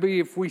 maybe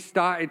if we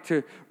started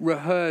to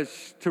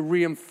rehearse, to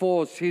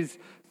reinforce his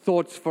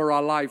thoughts for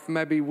our life,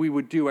 maybe we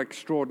would do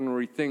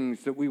extraordinary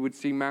things, that we would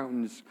see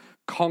mountains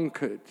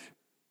conquered.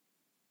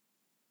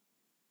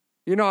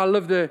 You know, I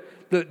love the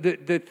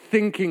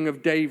thinking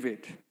of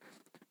David,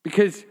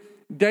 because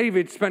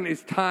David spent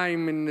his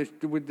time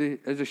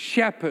as a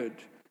shepherd,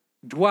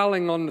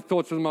 dwelling on the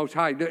thoughts of the Most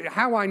High.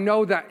 How I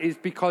know that is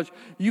because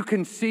you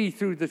can see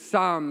through the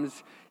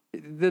Psalms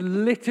the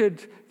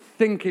littered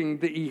thinking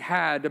that he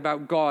had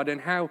about God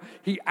and how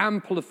he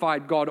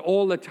amplified God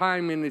all the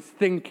time in his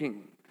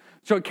thinking.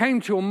 So it came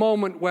to a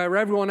moment where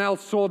everyone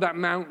else saw that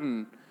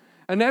mountain,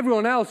 and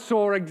everyone else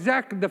saw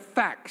exactly the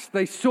facts.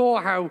 They saw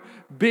how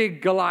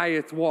big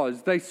Goliath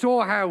was. They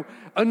saw how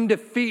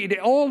undefeated.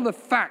 All the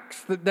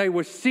facts that they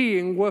were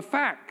seeing were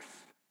facts.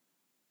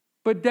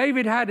 But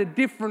David had a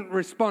different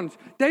response.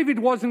 David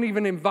wasn't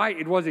even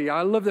invited, was he?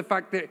 I love the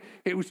fact that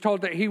it was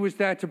told that he was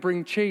there to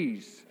bring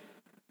cheese.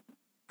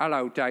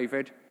 Hello,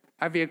 David.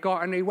 Have you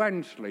got any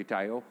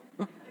Wensleydale?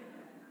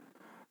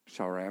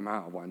 Sorry, I'm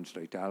out of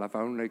Wensleydale. I've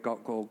only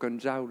got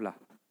Gorgonzola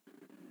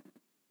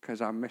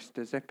because I'm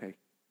Mr. Zippy.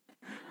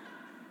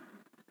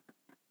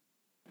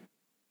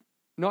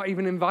 Not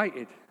even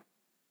invited.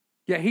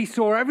 Yet he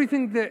saw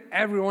everything that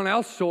everyone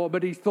else saw,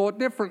 but he thought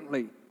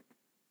differently.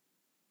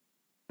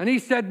 And he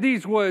said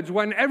these words,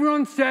 when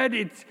everyone said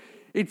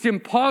it's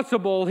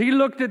impossible, he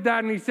looked at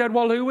that and he said,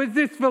 well, who is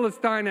this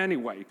Philistine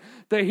anyway,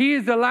 that he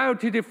is allowed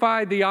to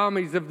defy the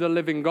armies of the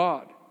living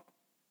God?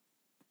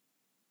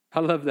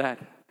 I love that.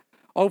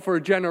 Oh, for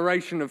a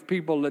generation of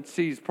people that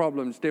sees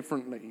problems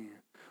differently.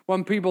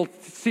 When people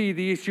see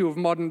the issue of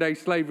modern day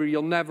slavery,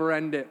 you'll never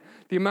end it.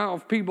 The amount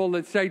of people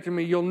that say to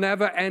me, you'll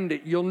never end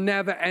it, you'll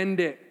never end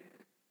it.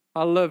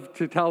 I love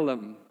to tell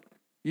them,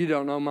 you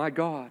don't know my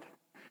God.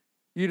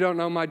 You don't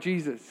know my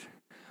Jesus.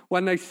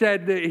 When they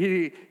said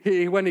that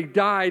when he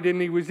died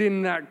and he was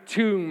in that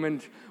tomb,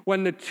 and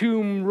when the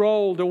tomb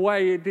rolled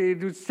away,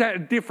 it set a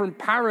different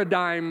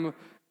paradigm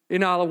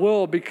in our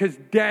world because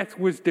death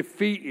was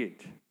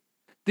defeated.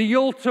 The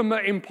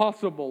ultimate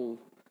impossible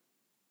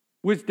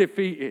was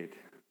defeated.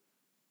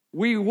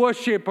 We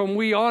worship and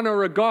we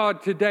honor a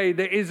God today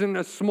that isn't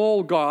a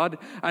small God,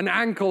 an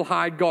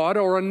ankle-high God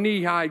or a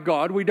knee-high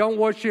God. We don't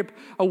worship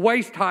a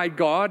waist-high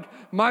God.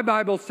 My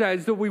Bible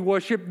says that we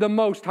worship the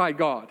Most High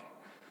God.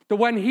 That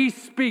when he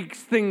speaks,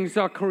 things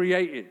are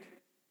created.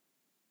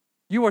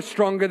 You are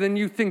stronger than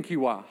you think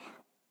you are.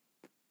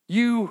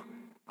 You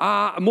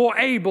are more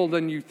able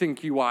than you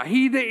think you are.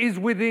 He that is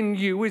within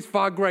you is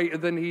far greater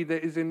than he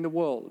that is in the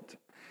world.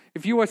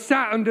 If you are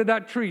sat under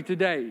that tree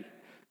today,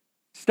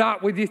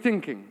 start with your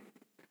thinking.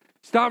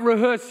 Start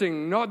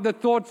rehearsing, not the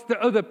thoughts that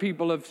other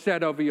people have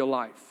said over your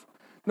life.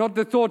 Not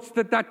the thoughts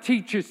that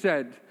teacher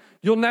said.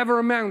 You'll never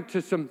amount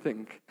to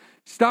something.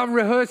 Start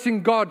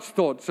rehearsing God's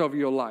thoughts over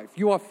your life.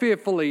 You are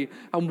fearfully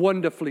and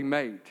wonderfully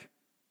made.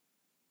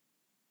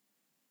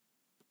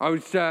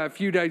 A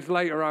few days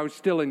later, I was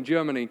still in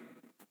Germany.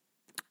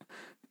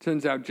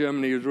 Turns out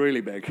Germany is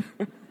really big.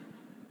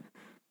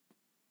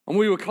 And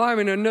we were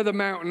climbing another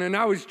mountain, and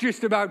I was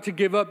just about to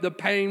give up. The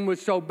pain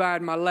was so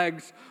bad. My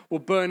legs were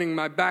burning.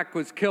 My back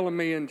was killing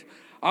me. And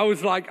I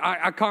was like,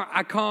 I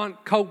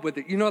can't cope with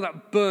it. You know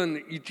that burn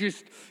that you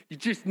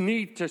just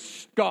need to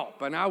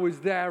stop. And I was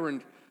there,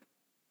 and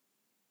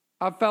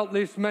I felt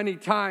this many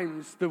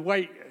times, the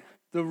weight,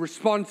 the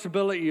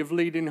responsibility of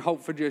leading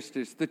Hope for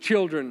Justice, the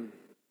children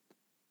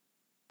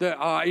that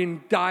are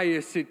in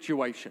dire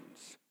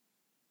situations.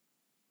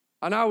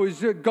 And I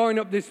was going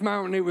up this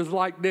mountain, it was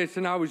like this,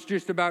 and I was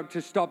just about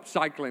to stop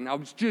cycling. I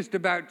was just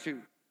about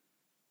to.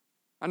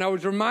 And I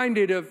was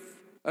reminded of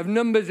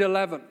Numbers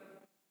 11.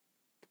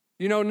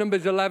 You know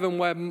Numbers 11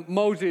 where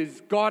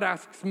God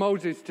asks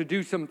Moses to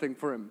do something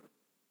for him.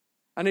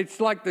 And it's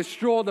like the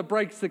straw that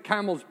breaks the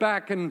camel's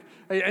back. And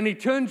he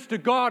turns to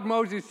God.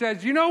 Moses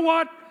says, you know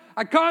what?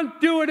 I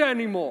can't do it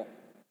anymore.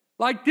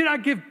 Like, did I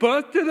give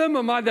birth to them?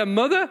 Am I their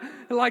mother?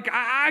 Like,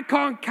 I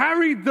can't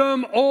carry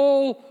them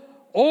all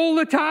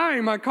the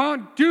time. I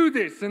can't do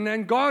this. And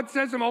then God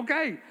says to him,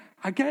 okay,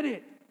 I get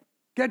it.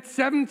 Get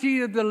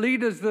 70 of the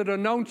leaders that are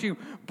known to you.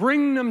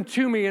 Bring them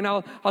to me, and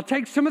I'll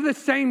take some of the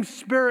same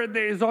spirit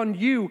that is on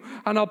you,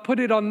 and I'll put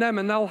it on them,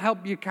 and they'll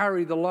help you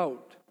carry the load.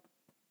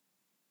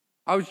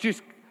 I was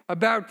just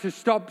about to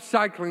stop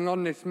cycling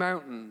on this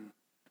mountain,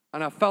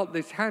 and I felt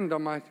this hand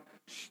on my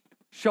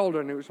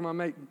shoulder, and it was my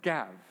mate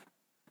Gav.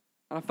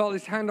 And I felt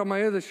this hand on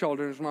my other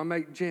shoulder, and it was my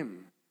mate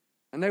Jim.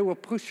 And they were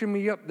pushing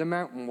me up the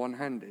mountain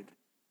one-handed.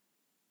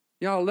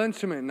 Yeah, I learned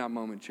something in that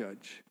moment,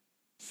 church.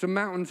 Some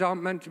mountains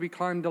aren't meant to be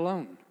climbed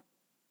alone.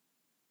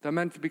 They're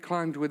meant to be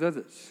climbed with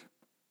others.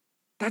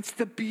 That's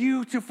the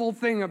beautiful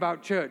thing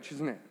about church,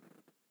 isn't it?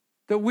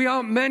 That we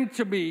aren't meant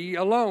to be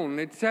alone.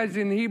 It says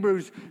in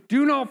Hebrews,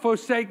 do not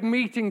forsake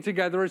meeting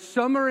together as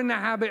some are in the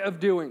habit of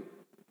doing.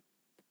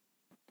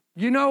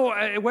 You know,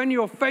 when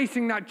you're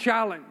facing that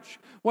challenge,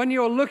 when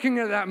you're looking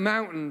at that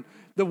mountain,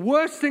 the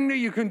worst thing that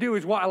you can do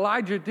is what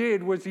Elijah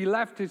did was he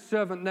left his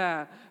servant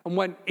there and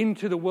went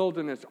into the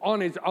wilderness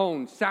on his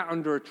own, sat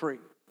under a tree.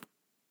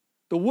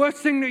 The worst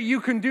thing that you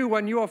can do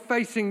when you are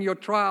facing your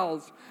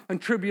trials and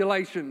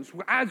tribulations,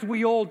 as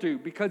we all do,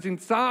 because in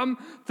Psalm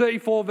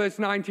 34 verse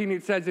 19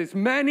 it says this,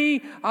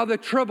 many are the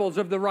troubles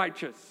of the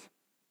righteous.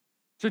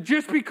 So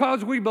just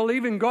because we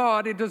believe in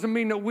God, it doesn't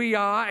mean that we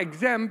are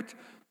exempt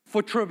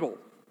for trouble.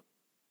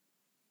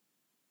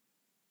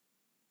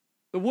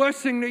 The worst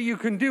thing that you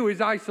can do is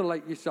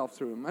isolate yourself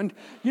through them. And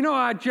you know,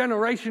 our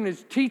generation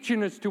is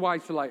teaching us to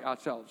isolate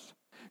ourselves.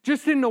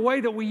 Just in the way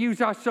that we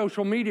use our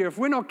social media. If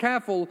we're not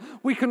careful,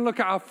 we can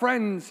look at our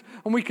friends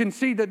and we can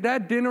see that their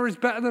dinner is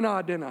better than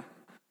our dinner.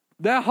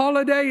 Their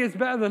holiday is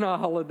better than our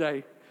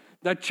holiday.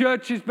 Their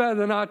church is better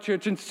than our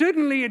church. And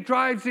suddenly it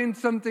drives in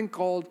something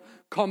called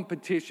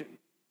competition.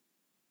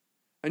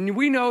 And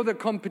we know that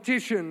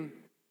competition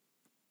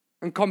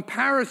and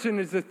comparison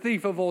is the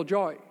thief of all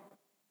joy.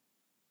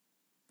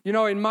 You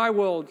know, in my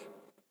world,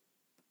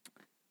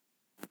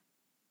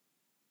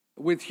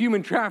 with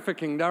human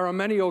trafficking, there are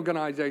many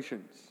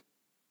organizations.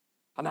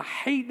 And I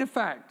hate the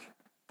fact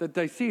that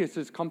they see us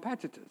as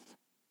competitors.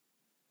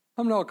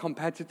 I'm not a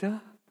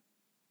competitor.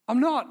 I'm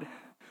not.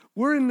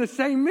 We're in the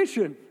same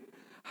mission.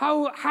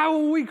 How are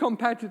we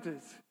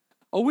competitors?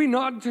 Are we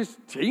not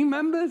just team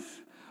members?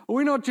 Are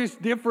we not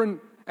just different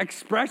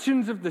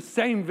expressions of the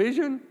same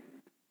vision?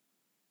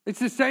 It's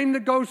the same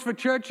that goes for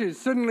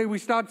churches. Suddenly we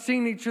start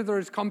seeing each other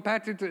as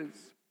competitors.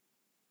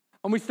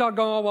 And we start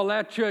going, oh, well,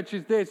 their church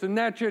is this and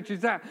their church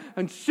is that.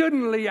 And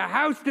suddenly a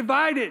house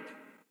divided,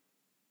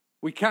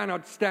 we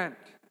cannot stand.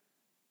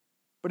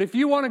 But if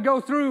you want to go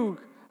through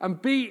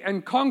and beat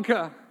and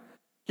conquer,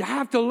 you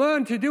have to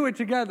learn to do it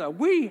together.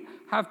 We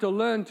have to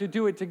learn to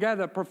do it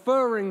together,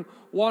 preferring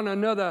one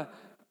another,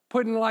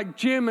 putting like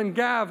Jim and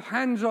Gav,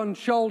 hands on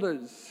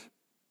shoulders,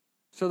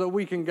 so that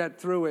we can get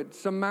through it.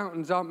 Some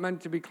mountains aren't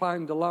meant to be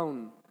climbed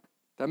alone.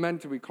 They're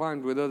meant to be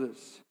climbed with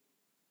others.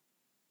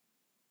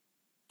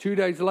 2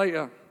 days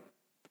later,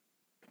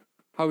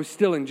 I was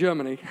still in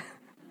Germany.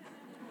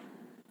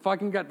 If I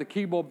can get the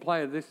keyboard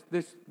player,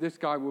 this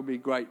guy will be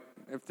great.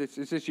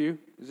 Is this you?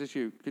 Is this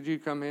you? Could you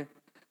come here?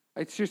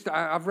 It's just,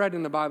 I've read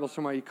in the Bible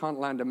somewhere you can't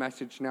land a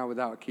message now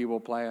without a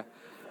keyboard player.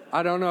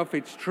 I don't know if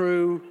it's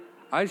true.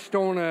 I just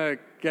don't want to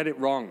get it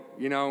wrong.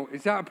 You know,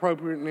 is that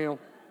appropriate, Neil?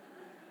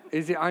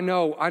 Is it? I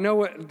know.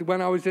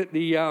 When I was at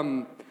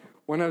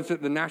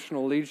the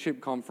National Leadership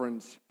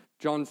Conference,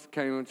 John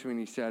came up to me and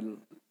he said,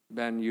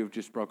 "Ben, you've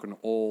just broken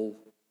all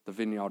the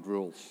Vineyard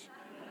rules,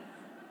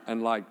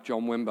 and like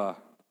John Wimber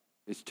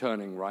is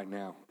turning right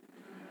now."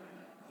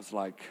 I was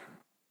like,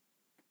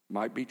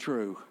 "Might be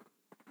true,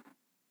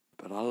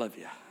 but I love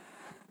you.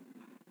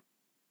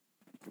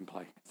 You can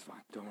play. It's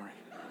fine. Don't worry.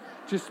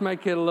 Just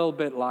make it a little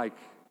bit like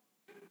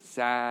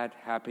sad,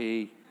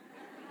 happy."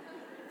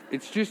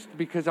 It's just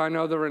because I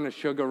know they're in a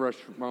sugar rush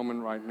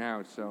moment right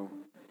now, so.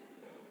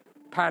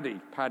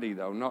 Paddy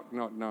though, not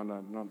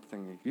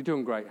thingy. You're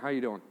doing great. How you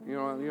doing? You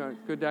know,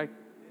 good day?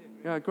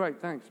 Yeah, great,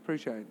 thanks,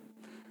 appreciate it.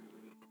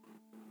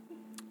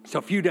 So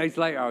a few days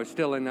later, I was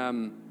still in,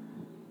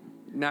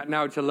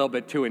 now it's a little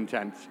bit too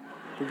intense.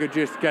 We could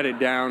just get it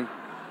down,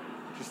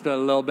 just a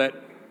little bit.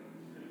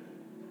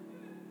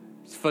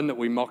 It's fun that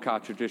we mock our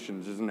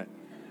traditions, isn't it?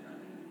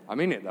 I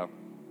mean it though.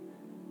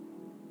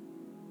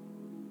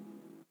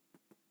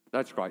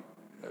 That's great.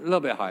 A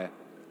little bit higher.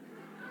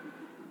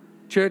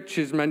 Church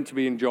is meant to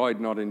be enjoyed,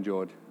 not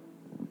endured.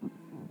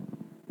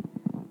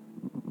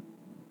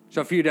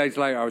 So a few days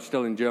later, I was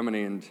still in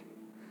Germany, and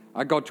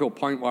I got to a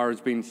point where I was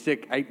being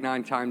sick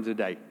 8-9 times a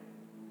day.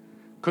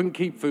 Couldn't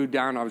keep food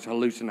down. I was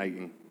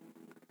hallucinating.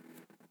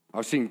 I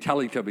was seeing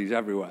Teletubbies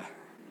everywhere.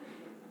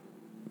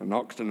 And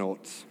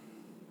Octonauts.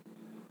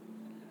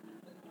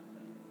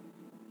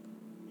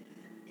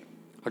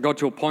 I got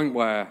to a point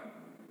where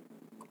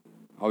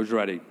I was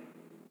ready.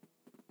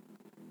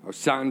 I was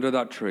sat under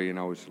that tree and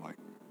I was like,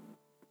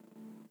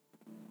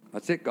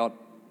 that's it, God.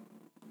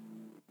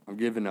 I'm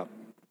giving up.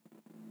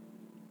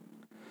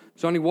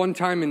 It's only one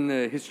time in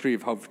the history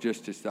of Hope for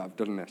Justice that I've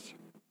done this.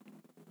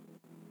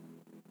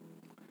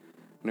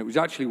 And it was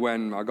actually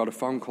when I got a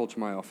phone call to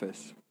my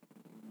office.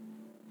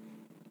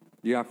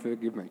 You have to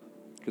forgive me,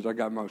 because I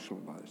got emotional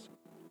about this.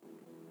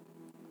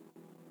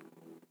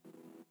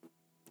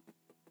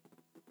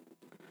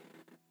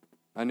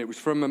 And it was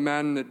from a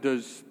man that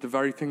does the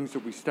very things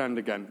that we stand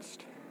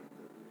against.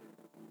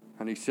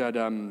 And he said,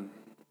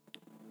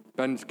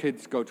 Ben's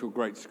kids go to a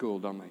great school,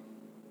 don't they?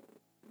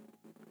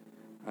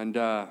 And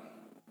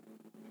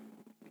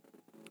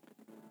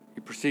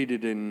he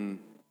proceeded in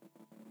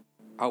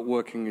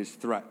outworking his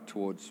threat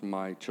towards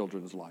my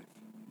children's life.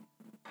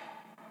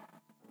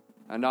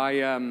 And I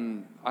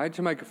had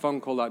to make a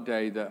phone call that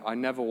day that I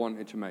never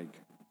wanted to make.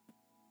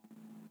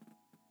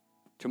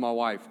 To my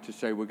wife to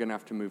say, we're going to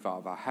have to move out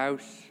of our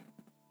house.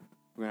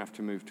 We're going to have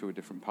to move to a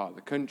different part of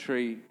the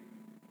country.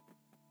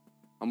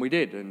 And we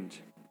did, and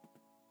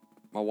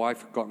my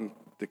wife had gotten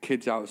the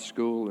kids out of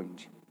school,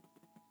 and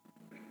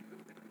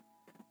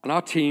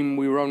our team,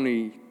 we were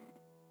only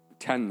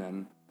 10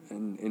 then,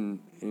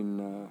 and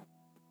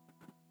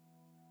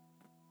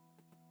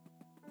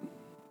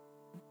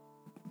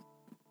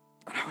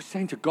I was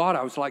saying to God,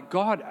 I was like,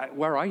 God,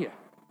 where are you?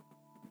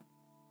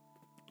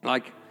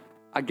 Like,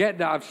 I get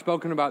that I've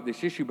spoken about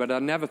this issue, but I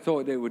never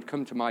thought that it would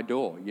come to my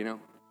door, you know?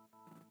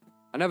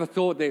 I never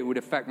thought that it would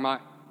affect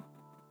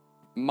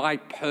my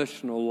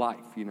personal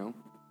life, you know.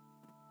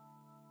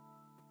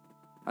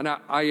 And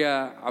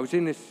I was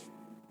in this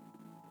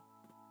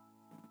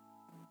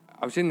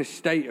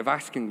state of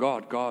asking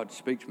God,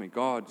 speak to me,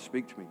 God,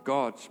 speak to me,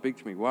 God, speak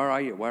to me. Where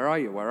are you? Where are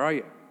you? Where are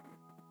you?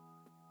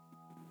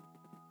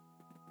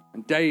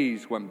 And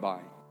days went by.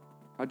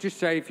 I'll just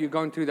say, if you're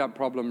going through that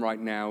problem right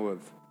now of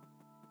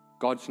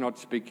God's not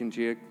speaking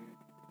to you,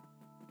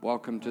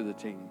 welcome to the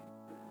team.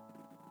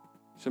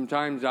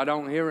 Sometimes I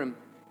don't hear him.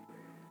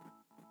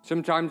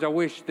 Sometimes I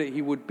wish that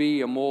he would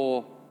be a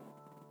more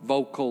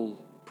vocal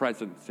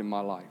presence in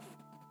my life.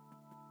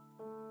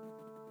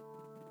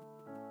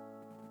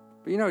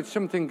 But you know, it's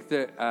something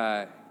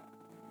that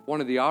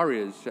one of the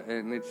arias,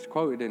 and it's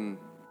quoted in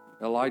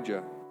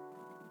Elijah,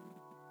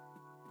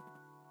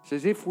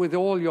 says, if with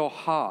all your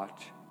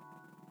heart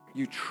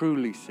you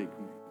truly seek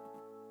me,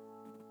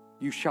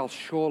 you shall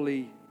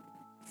surely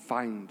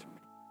find me.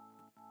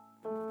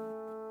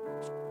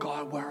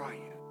 God, where are you?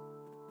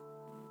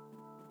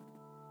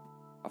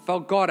 I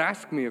felt God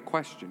ask me a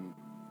question.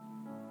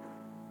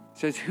 It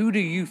says, who do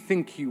you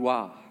think you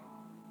are?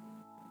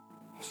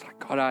 I was like,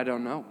 God, I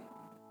don't know.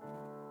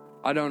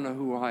 I don't know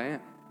who I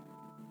am.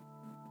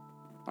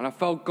 And I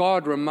felt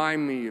God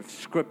remind me of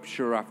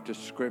scripture after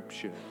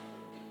scripture,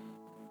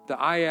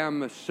 that I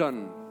am a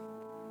son,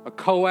 a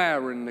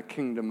co-heir in the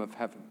kingdom of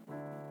heaven,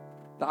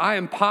 that I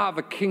am part of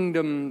a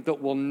kingdom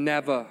that will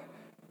never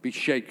be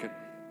shaken,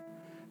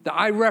 that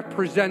I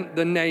represent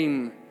the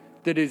name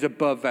that is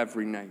above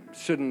every name.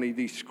 Suddenly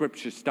these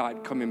scriptures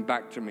started coming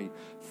back to me,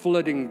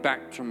 flooding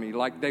back to me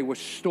like they were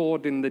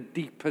stored in the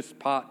deepest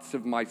parts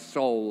of my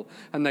soul,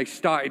 and they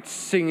started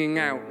singing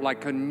out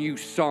like a new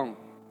song.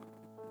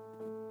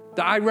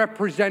 That I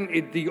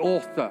represented the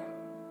author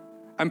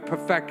and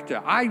perfecter.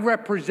 I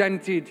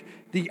represented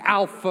the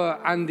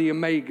Alpha and the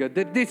Omega.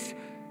 That this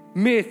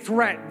mere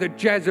threat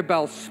that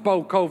Jezebel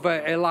spoke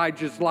over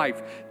Elijah's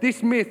life,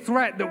 this mere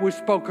threat that was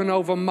spoken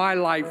over my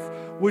life,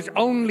 was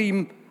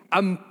only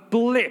a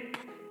blip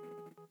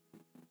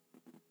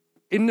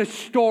in the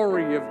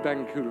story of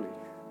Ben Cooley.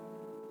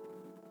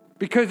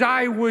 Because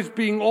I was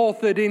being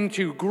authored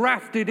into,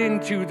 grafted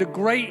into the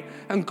great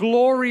and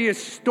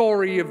glorious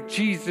story of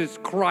Jesus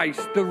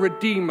Christ, the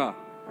Redeemer,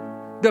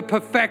 the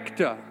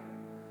Perfecter,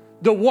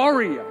 the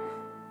Warrior.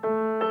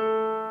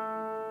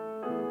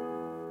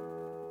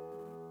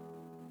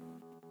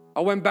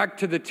 I went back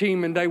to the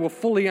team and they were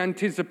fully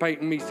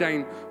anticipating me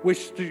saying,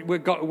 we're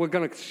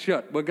going to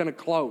shut, we're going to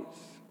close.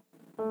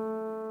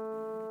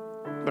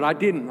 But I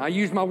didn't. I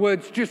used my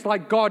words just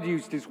like God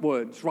used his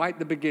words right at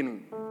the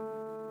beginning.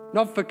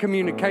 Not for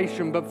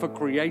communication, but for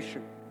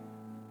creation.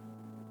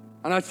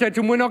 And I said to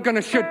him, we're not going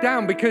to shut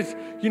down because,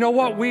 you know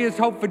what? We as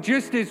Hope for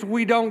Justice,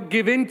 we don't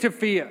give in to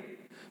fear.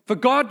 For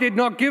God did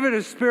not give it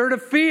a spirit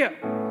of fear.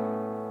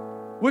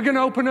 We're going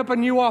to open up a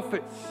new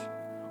office.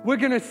 We're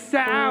going to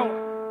set out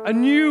a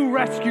new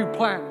rescue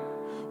plan.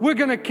 We're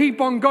going to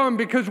keep on going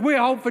because we're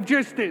Hope for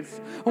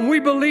Justice. And we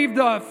believe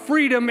that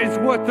freedom is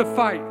worth the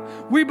fight.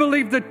 We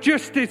believe that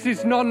justice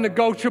is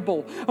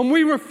non-negotiable. And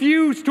we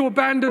refuse to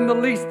abandon the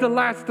least, the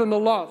last, and the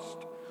lost.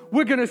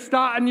 We're going to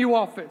start a new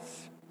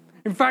office.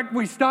 In fact,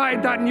 we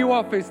started that new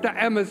office, the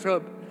Emma's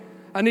Hub.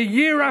 And a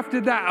year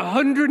after that,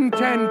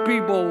 110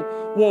 people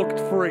walked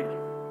free.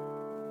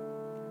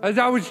 As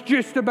I was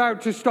just about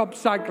to stop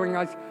cycling,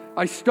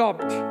 I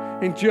stopped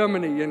in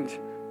Germany and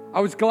I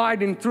was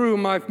gliding through.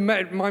 My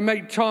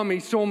mate Tommy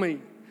saw me.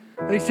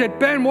 And he said,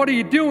 Ben, what are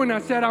you doing? I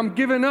said, I'm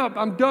giving up.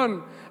 I'm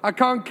done. I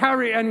can't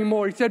carry it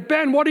anymore. He said,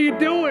 Ben, what are you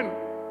doing?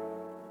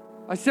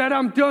 I said,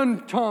 I'm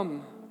done,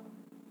 Tom.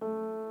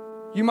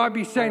 You might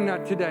be saying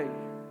that today.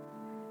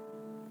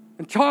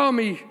 And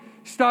Tommy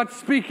starts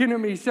speaking to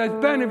me. He says,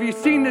 Ben, have you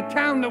seen the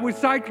town that we're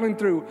cycling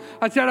through?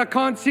 I said, I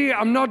can't see it.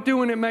 I'm not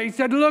doing it, mate. He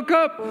said, look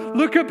up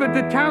at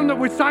the town that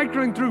we're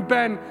cycling through,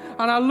 Ben.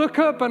 And I look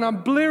up and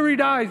I'm bleary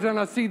eyes and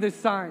I see this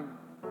sign.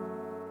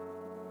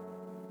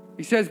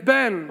 He says,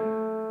 Ben,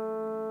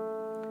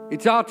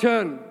 it's our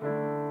turn.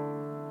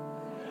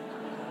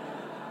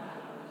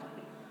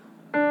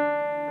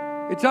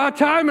 It's our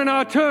time and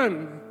our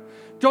turn.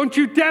 Don't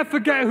you dare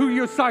forget who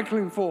you're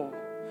cycling for.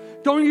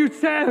 Don't you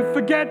dare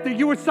forget that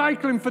you were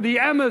cycling for the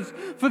Emmas,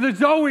 for the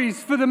Zoes,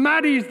 for the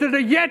Maddies that are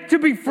yet to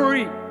be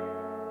free.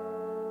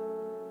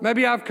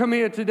 Maybe I've come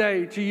here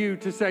today to you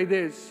to say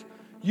this.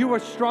 You are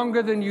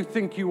stronger than you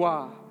think you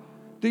are.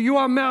 That you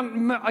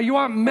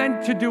aren't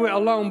meant to do it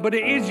alone, but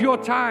it is your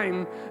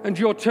time and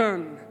your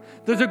turn.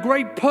 There's a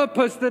great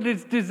purpose that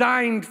is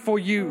designed for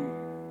you.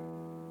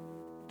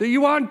 That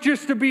you aren't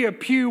just to be a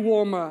pew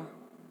warmer,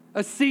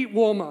 a seat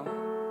warmer.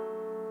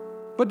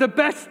 But the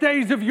best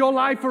days of your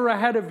life are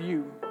ahead of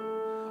you.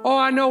 Oh,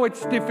 I know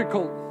it's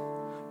difficult.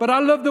 But I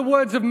love the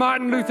words of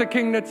Martin Luther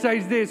King that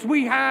says this.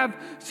 We have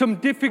some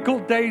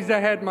difficult days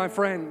ahead, my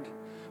friend.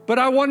 But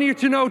I want you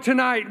to know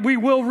tonight, we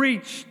will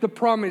reach the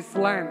promised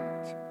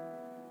land.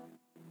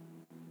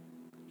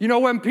 You know,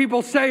 when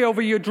people say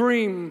over your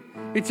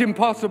dream, it's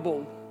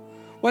impossible.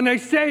 When they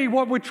say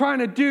what we're trying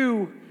to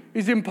do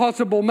is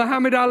impossible.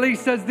 Muhammad Ali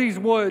says these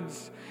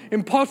words.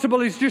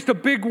 Impossible is just a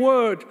big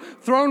word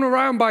thrown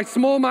around by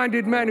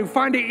small-minded men who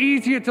find it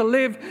easier to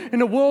live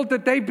in a world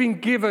that they've been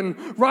given,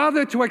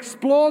 rather to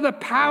explore the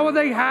power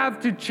they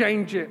have to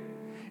change it.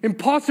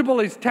 Impossible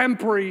is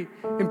temporary.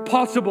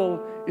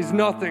 Impossible is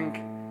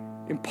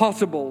nothing.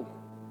 Impossible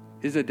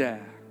is a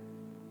dare.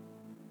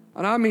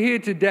 And I'm here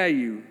to dare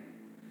you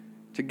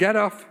to get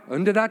off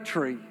under that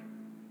tree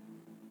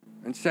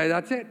and say,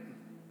 that's it.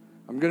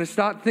 I'm going to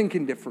start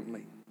thinking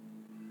differently.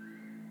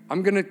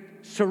 I'm going to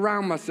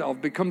surround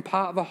myself, become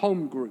part of a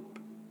home group.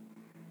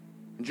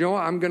 And you know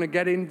what? I'm going to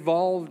get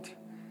involved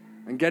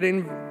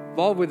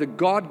with the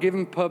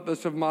God-given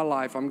purpose of my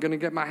life. I'm going to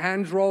get my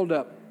hands rolled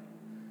up.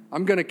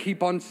 I'm going to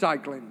keep on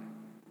cycling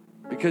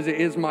because it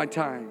is my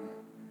time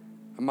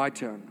and my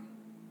turn.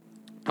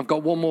 I've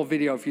got one more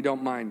video if you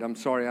don't mind. I'm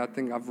sorry, I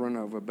think I've run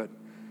over, but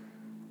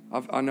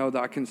I know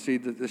that I can see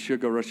that the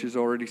sugar rush has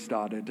already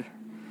started.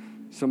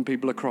 Some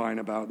people are crying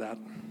about that.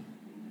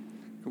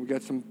 Can we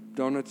get some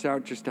donuts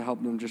out just to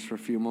help them just for a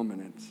few more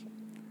minutes?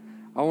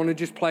 I want to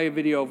just play a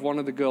video of one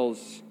of the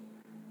girls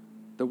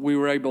that we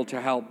were able to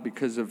help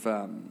because of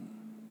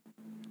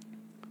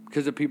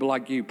people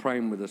like you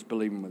praying with us,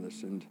 believing with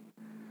us. And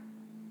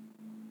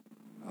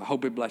I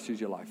hope it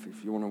blesses your life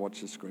if you want to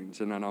watch the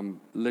screens. And then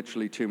I'm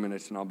literally 2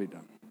 minutes and I'll be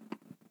done.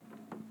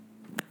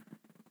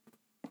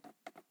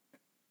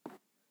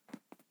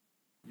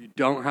 You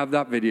don't have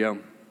that video.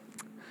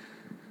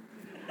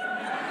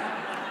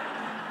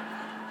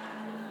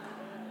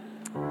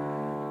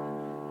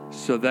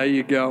 So there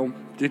you go.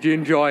 Did you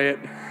enjoy it?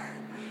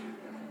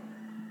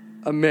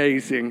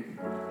 Amazing.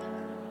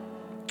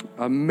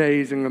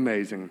 Amazing,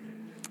 amazing.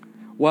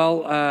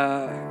 Well,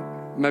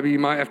 maybe you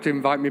might have to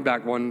invite me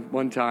back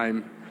one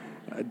time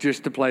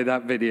just to play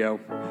that video.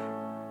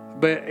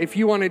 But if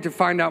you wanted to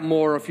find out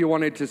more, if you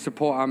wanted to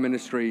support our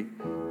ministry,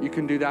 you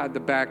can do that at the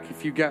back.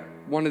 If you get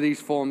one of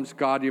these forms,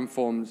 Guardian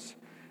forms,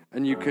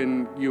 and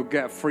you'll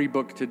get a free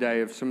book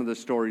today of some of the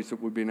stories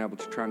that we've been able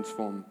to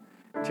transform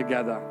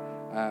together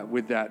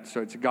with that. So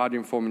it's a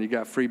Guardian form, and you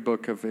get a free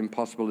book of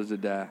Impossible is a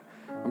Dare.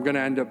 I'm going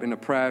to end up in a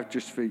prayer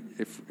just for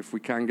if we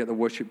can get the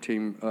worship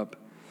team up.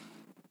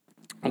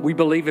 We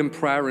believe in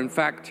prayer. In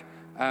fact,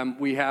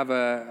 we have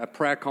a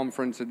prayer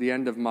conference at the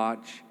end of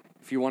March.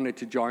 If you wanted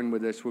to join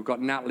with us, we've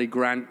got Natalie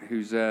Grant,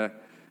 who's a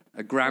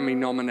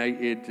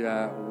Grammy-nominated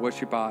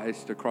worship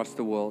artist across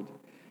the world.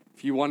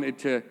 If you wanted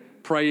to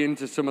pray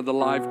into some of the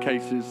live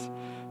cases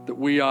that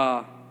we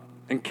are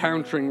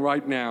encountering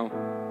right now,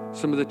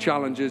 some of the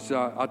challenges,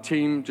 our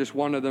team, just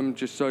one of them,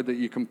 just so that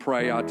you can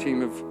pray, our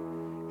team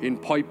in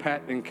Poi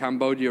Phet in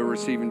Cambodia are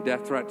receiving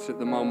death threats at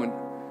the moment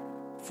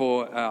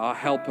for our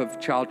help of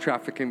child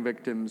trafficking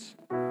victims.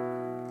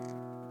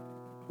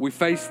 We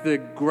face the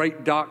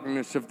great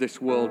darkness of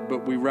this world,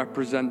 but we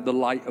represent the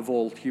light of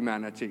all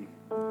humanity.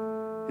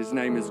 His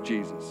name is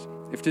Jesus.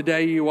 If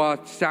today you are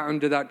sat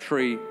under that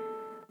tree,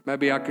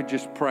 maybe I could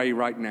just pray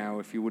right now,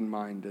 if you wouldn't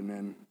mind, and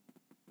then...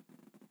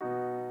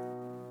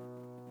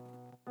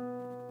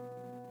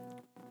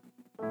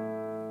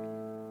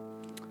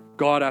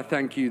 God, I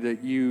thank you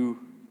that you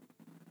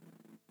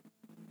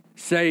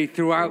say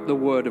throughout the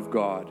Word of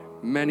God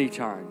many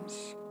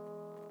times,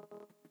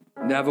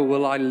 never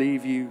will I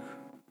leave you,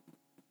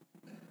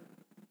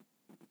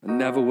 and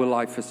never will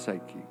I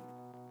forsake you.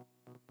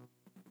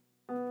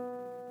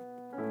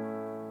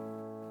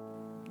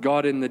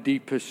 God, in the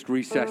deepest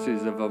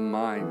recesses of our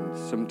minds,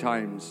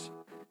 sometimes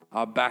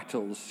our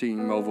battles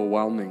seem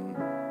overwhelming.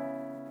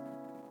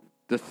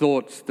 The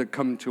thoughts that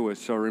come to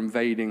us are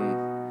invading,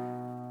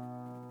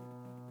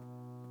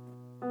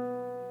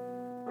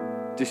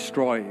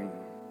 destroying.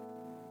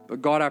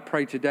 But God, I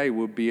pray today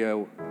will be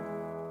a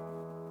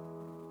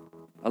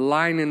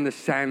line in the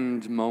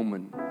sand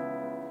moment,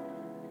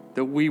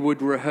 that we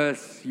would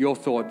rehearse your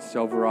thoughts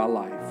over our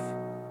life,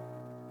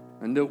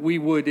 and that we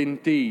would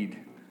indeed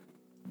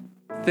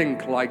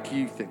think like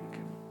you think,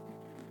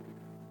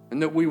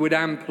 and that we would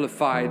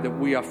amplify that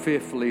we are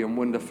fearfully and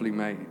wonderfully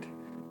made,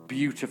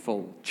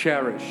 beautiful,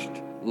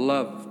 cherished,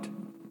 loved,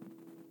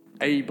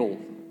 able.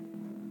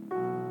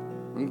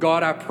 And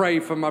God, I pray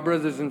for my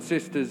brothers and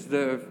sisters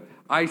that have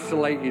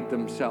isolated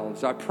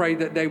themselves. I pray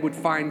that they would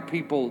find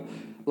people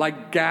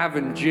like Gav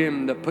and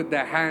Jim that put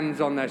their hands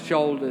on their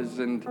shoulders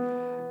and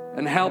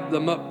help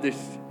them up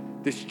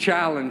this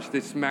challenge,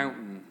 this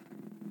mountain.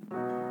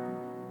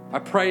 I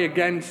pray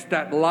against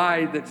that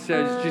lie that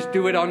says, just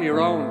do it on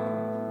your own.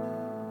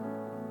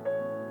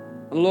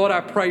 And Lord, I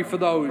pray for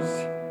those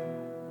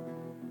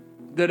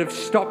that have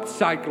stopped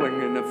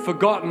cycling and have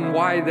forgotten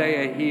why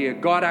they are here.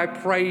 God, I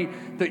pray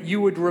that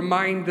you would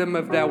remind them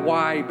of their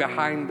why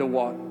behind the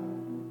what.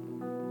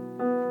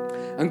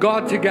 And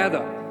God,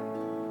 together,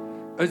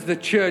 as the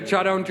church,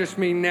 I don't just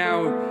mean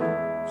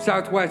now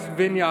Southwest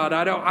Vineyard.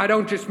 I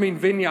don't just mean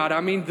Vineyard.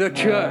 I mean the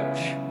church.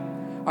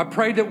 I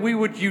pray that we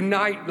would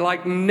unite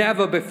like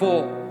never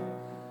before,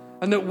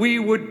 and that we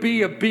would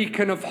be a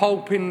beacon of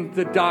hope in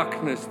the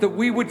darkness, that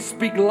we would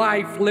speak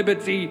life,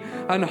 liberty,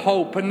 and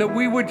hope, and that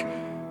we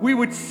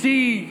would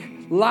see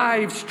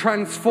lives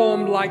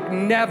transformed like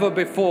never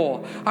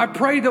before. I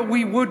pray that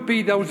we would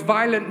be those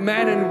violent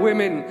men and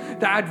women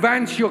that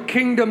advance your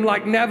kingdom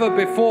like never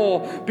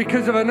before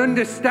because of an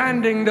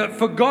understanding that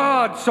for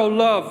God so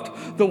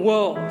loved the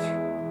world.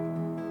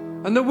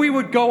 And that we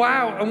would go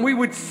out and we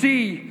would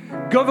see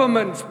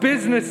governments,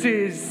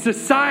 businesses,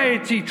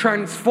 society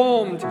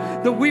transformed.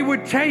 That we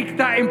would take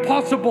that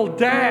impossible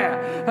dare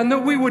and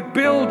that we would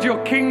build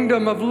your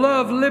kingdom of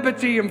love,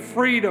 liberty, and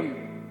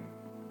freedom.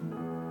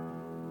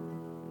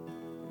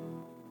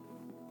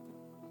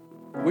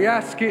 We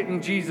ask it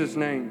in Jesus'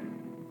 name.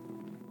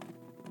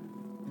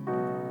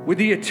 With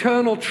the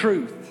eternal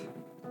truth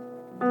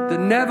that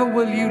never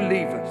will you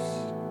leave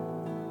us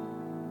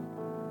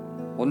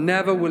or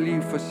never will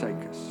you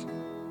forsake us.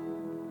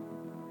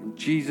 In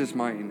Jesus'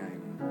 mighty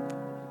name,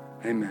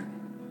 amen.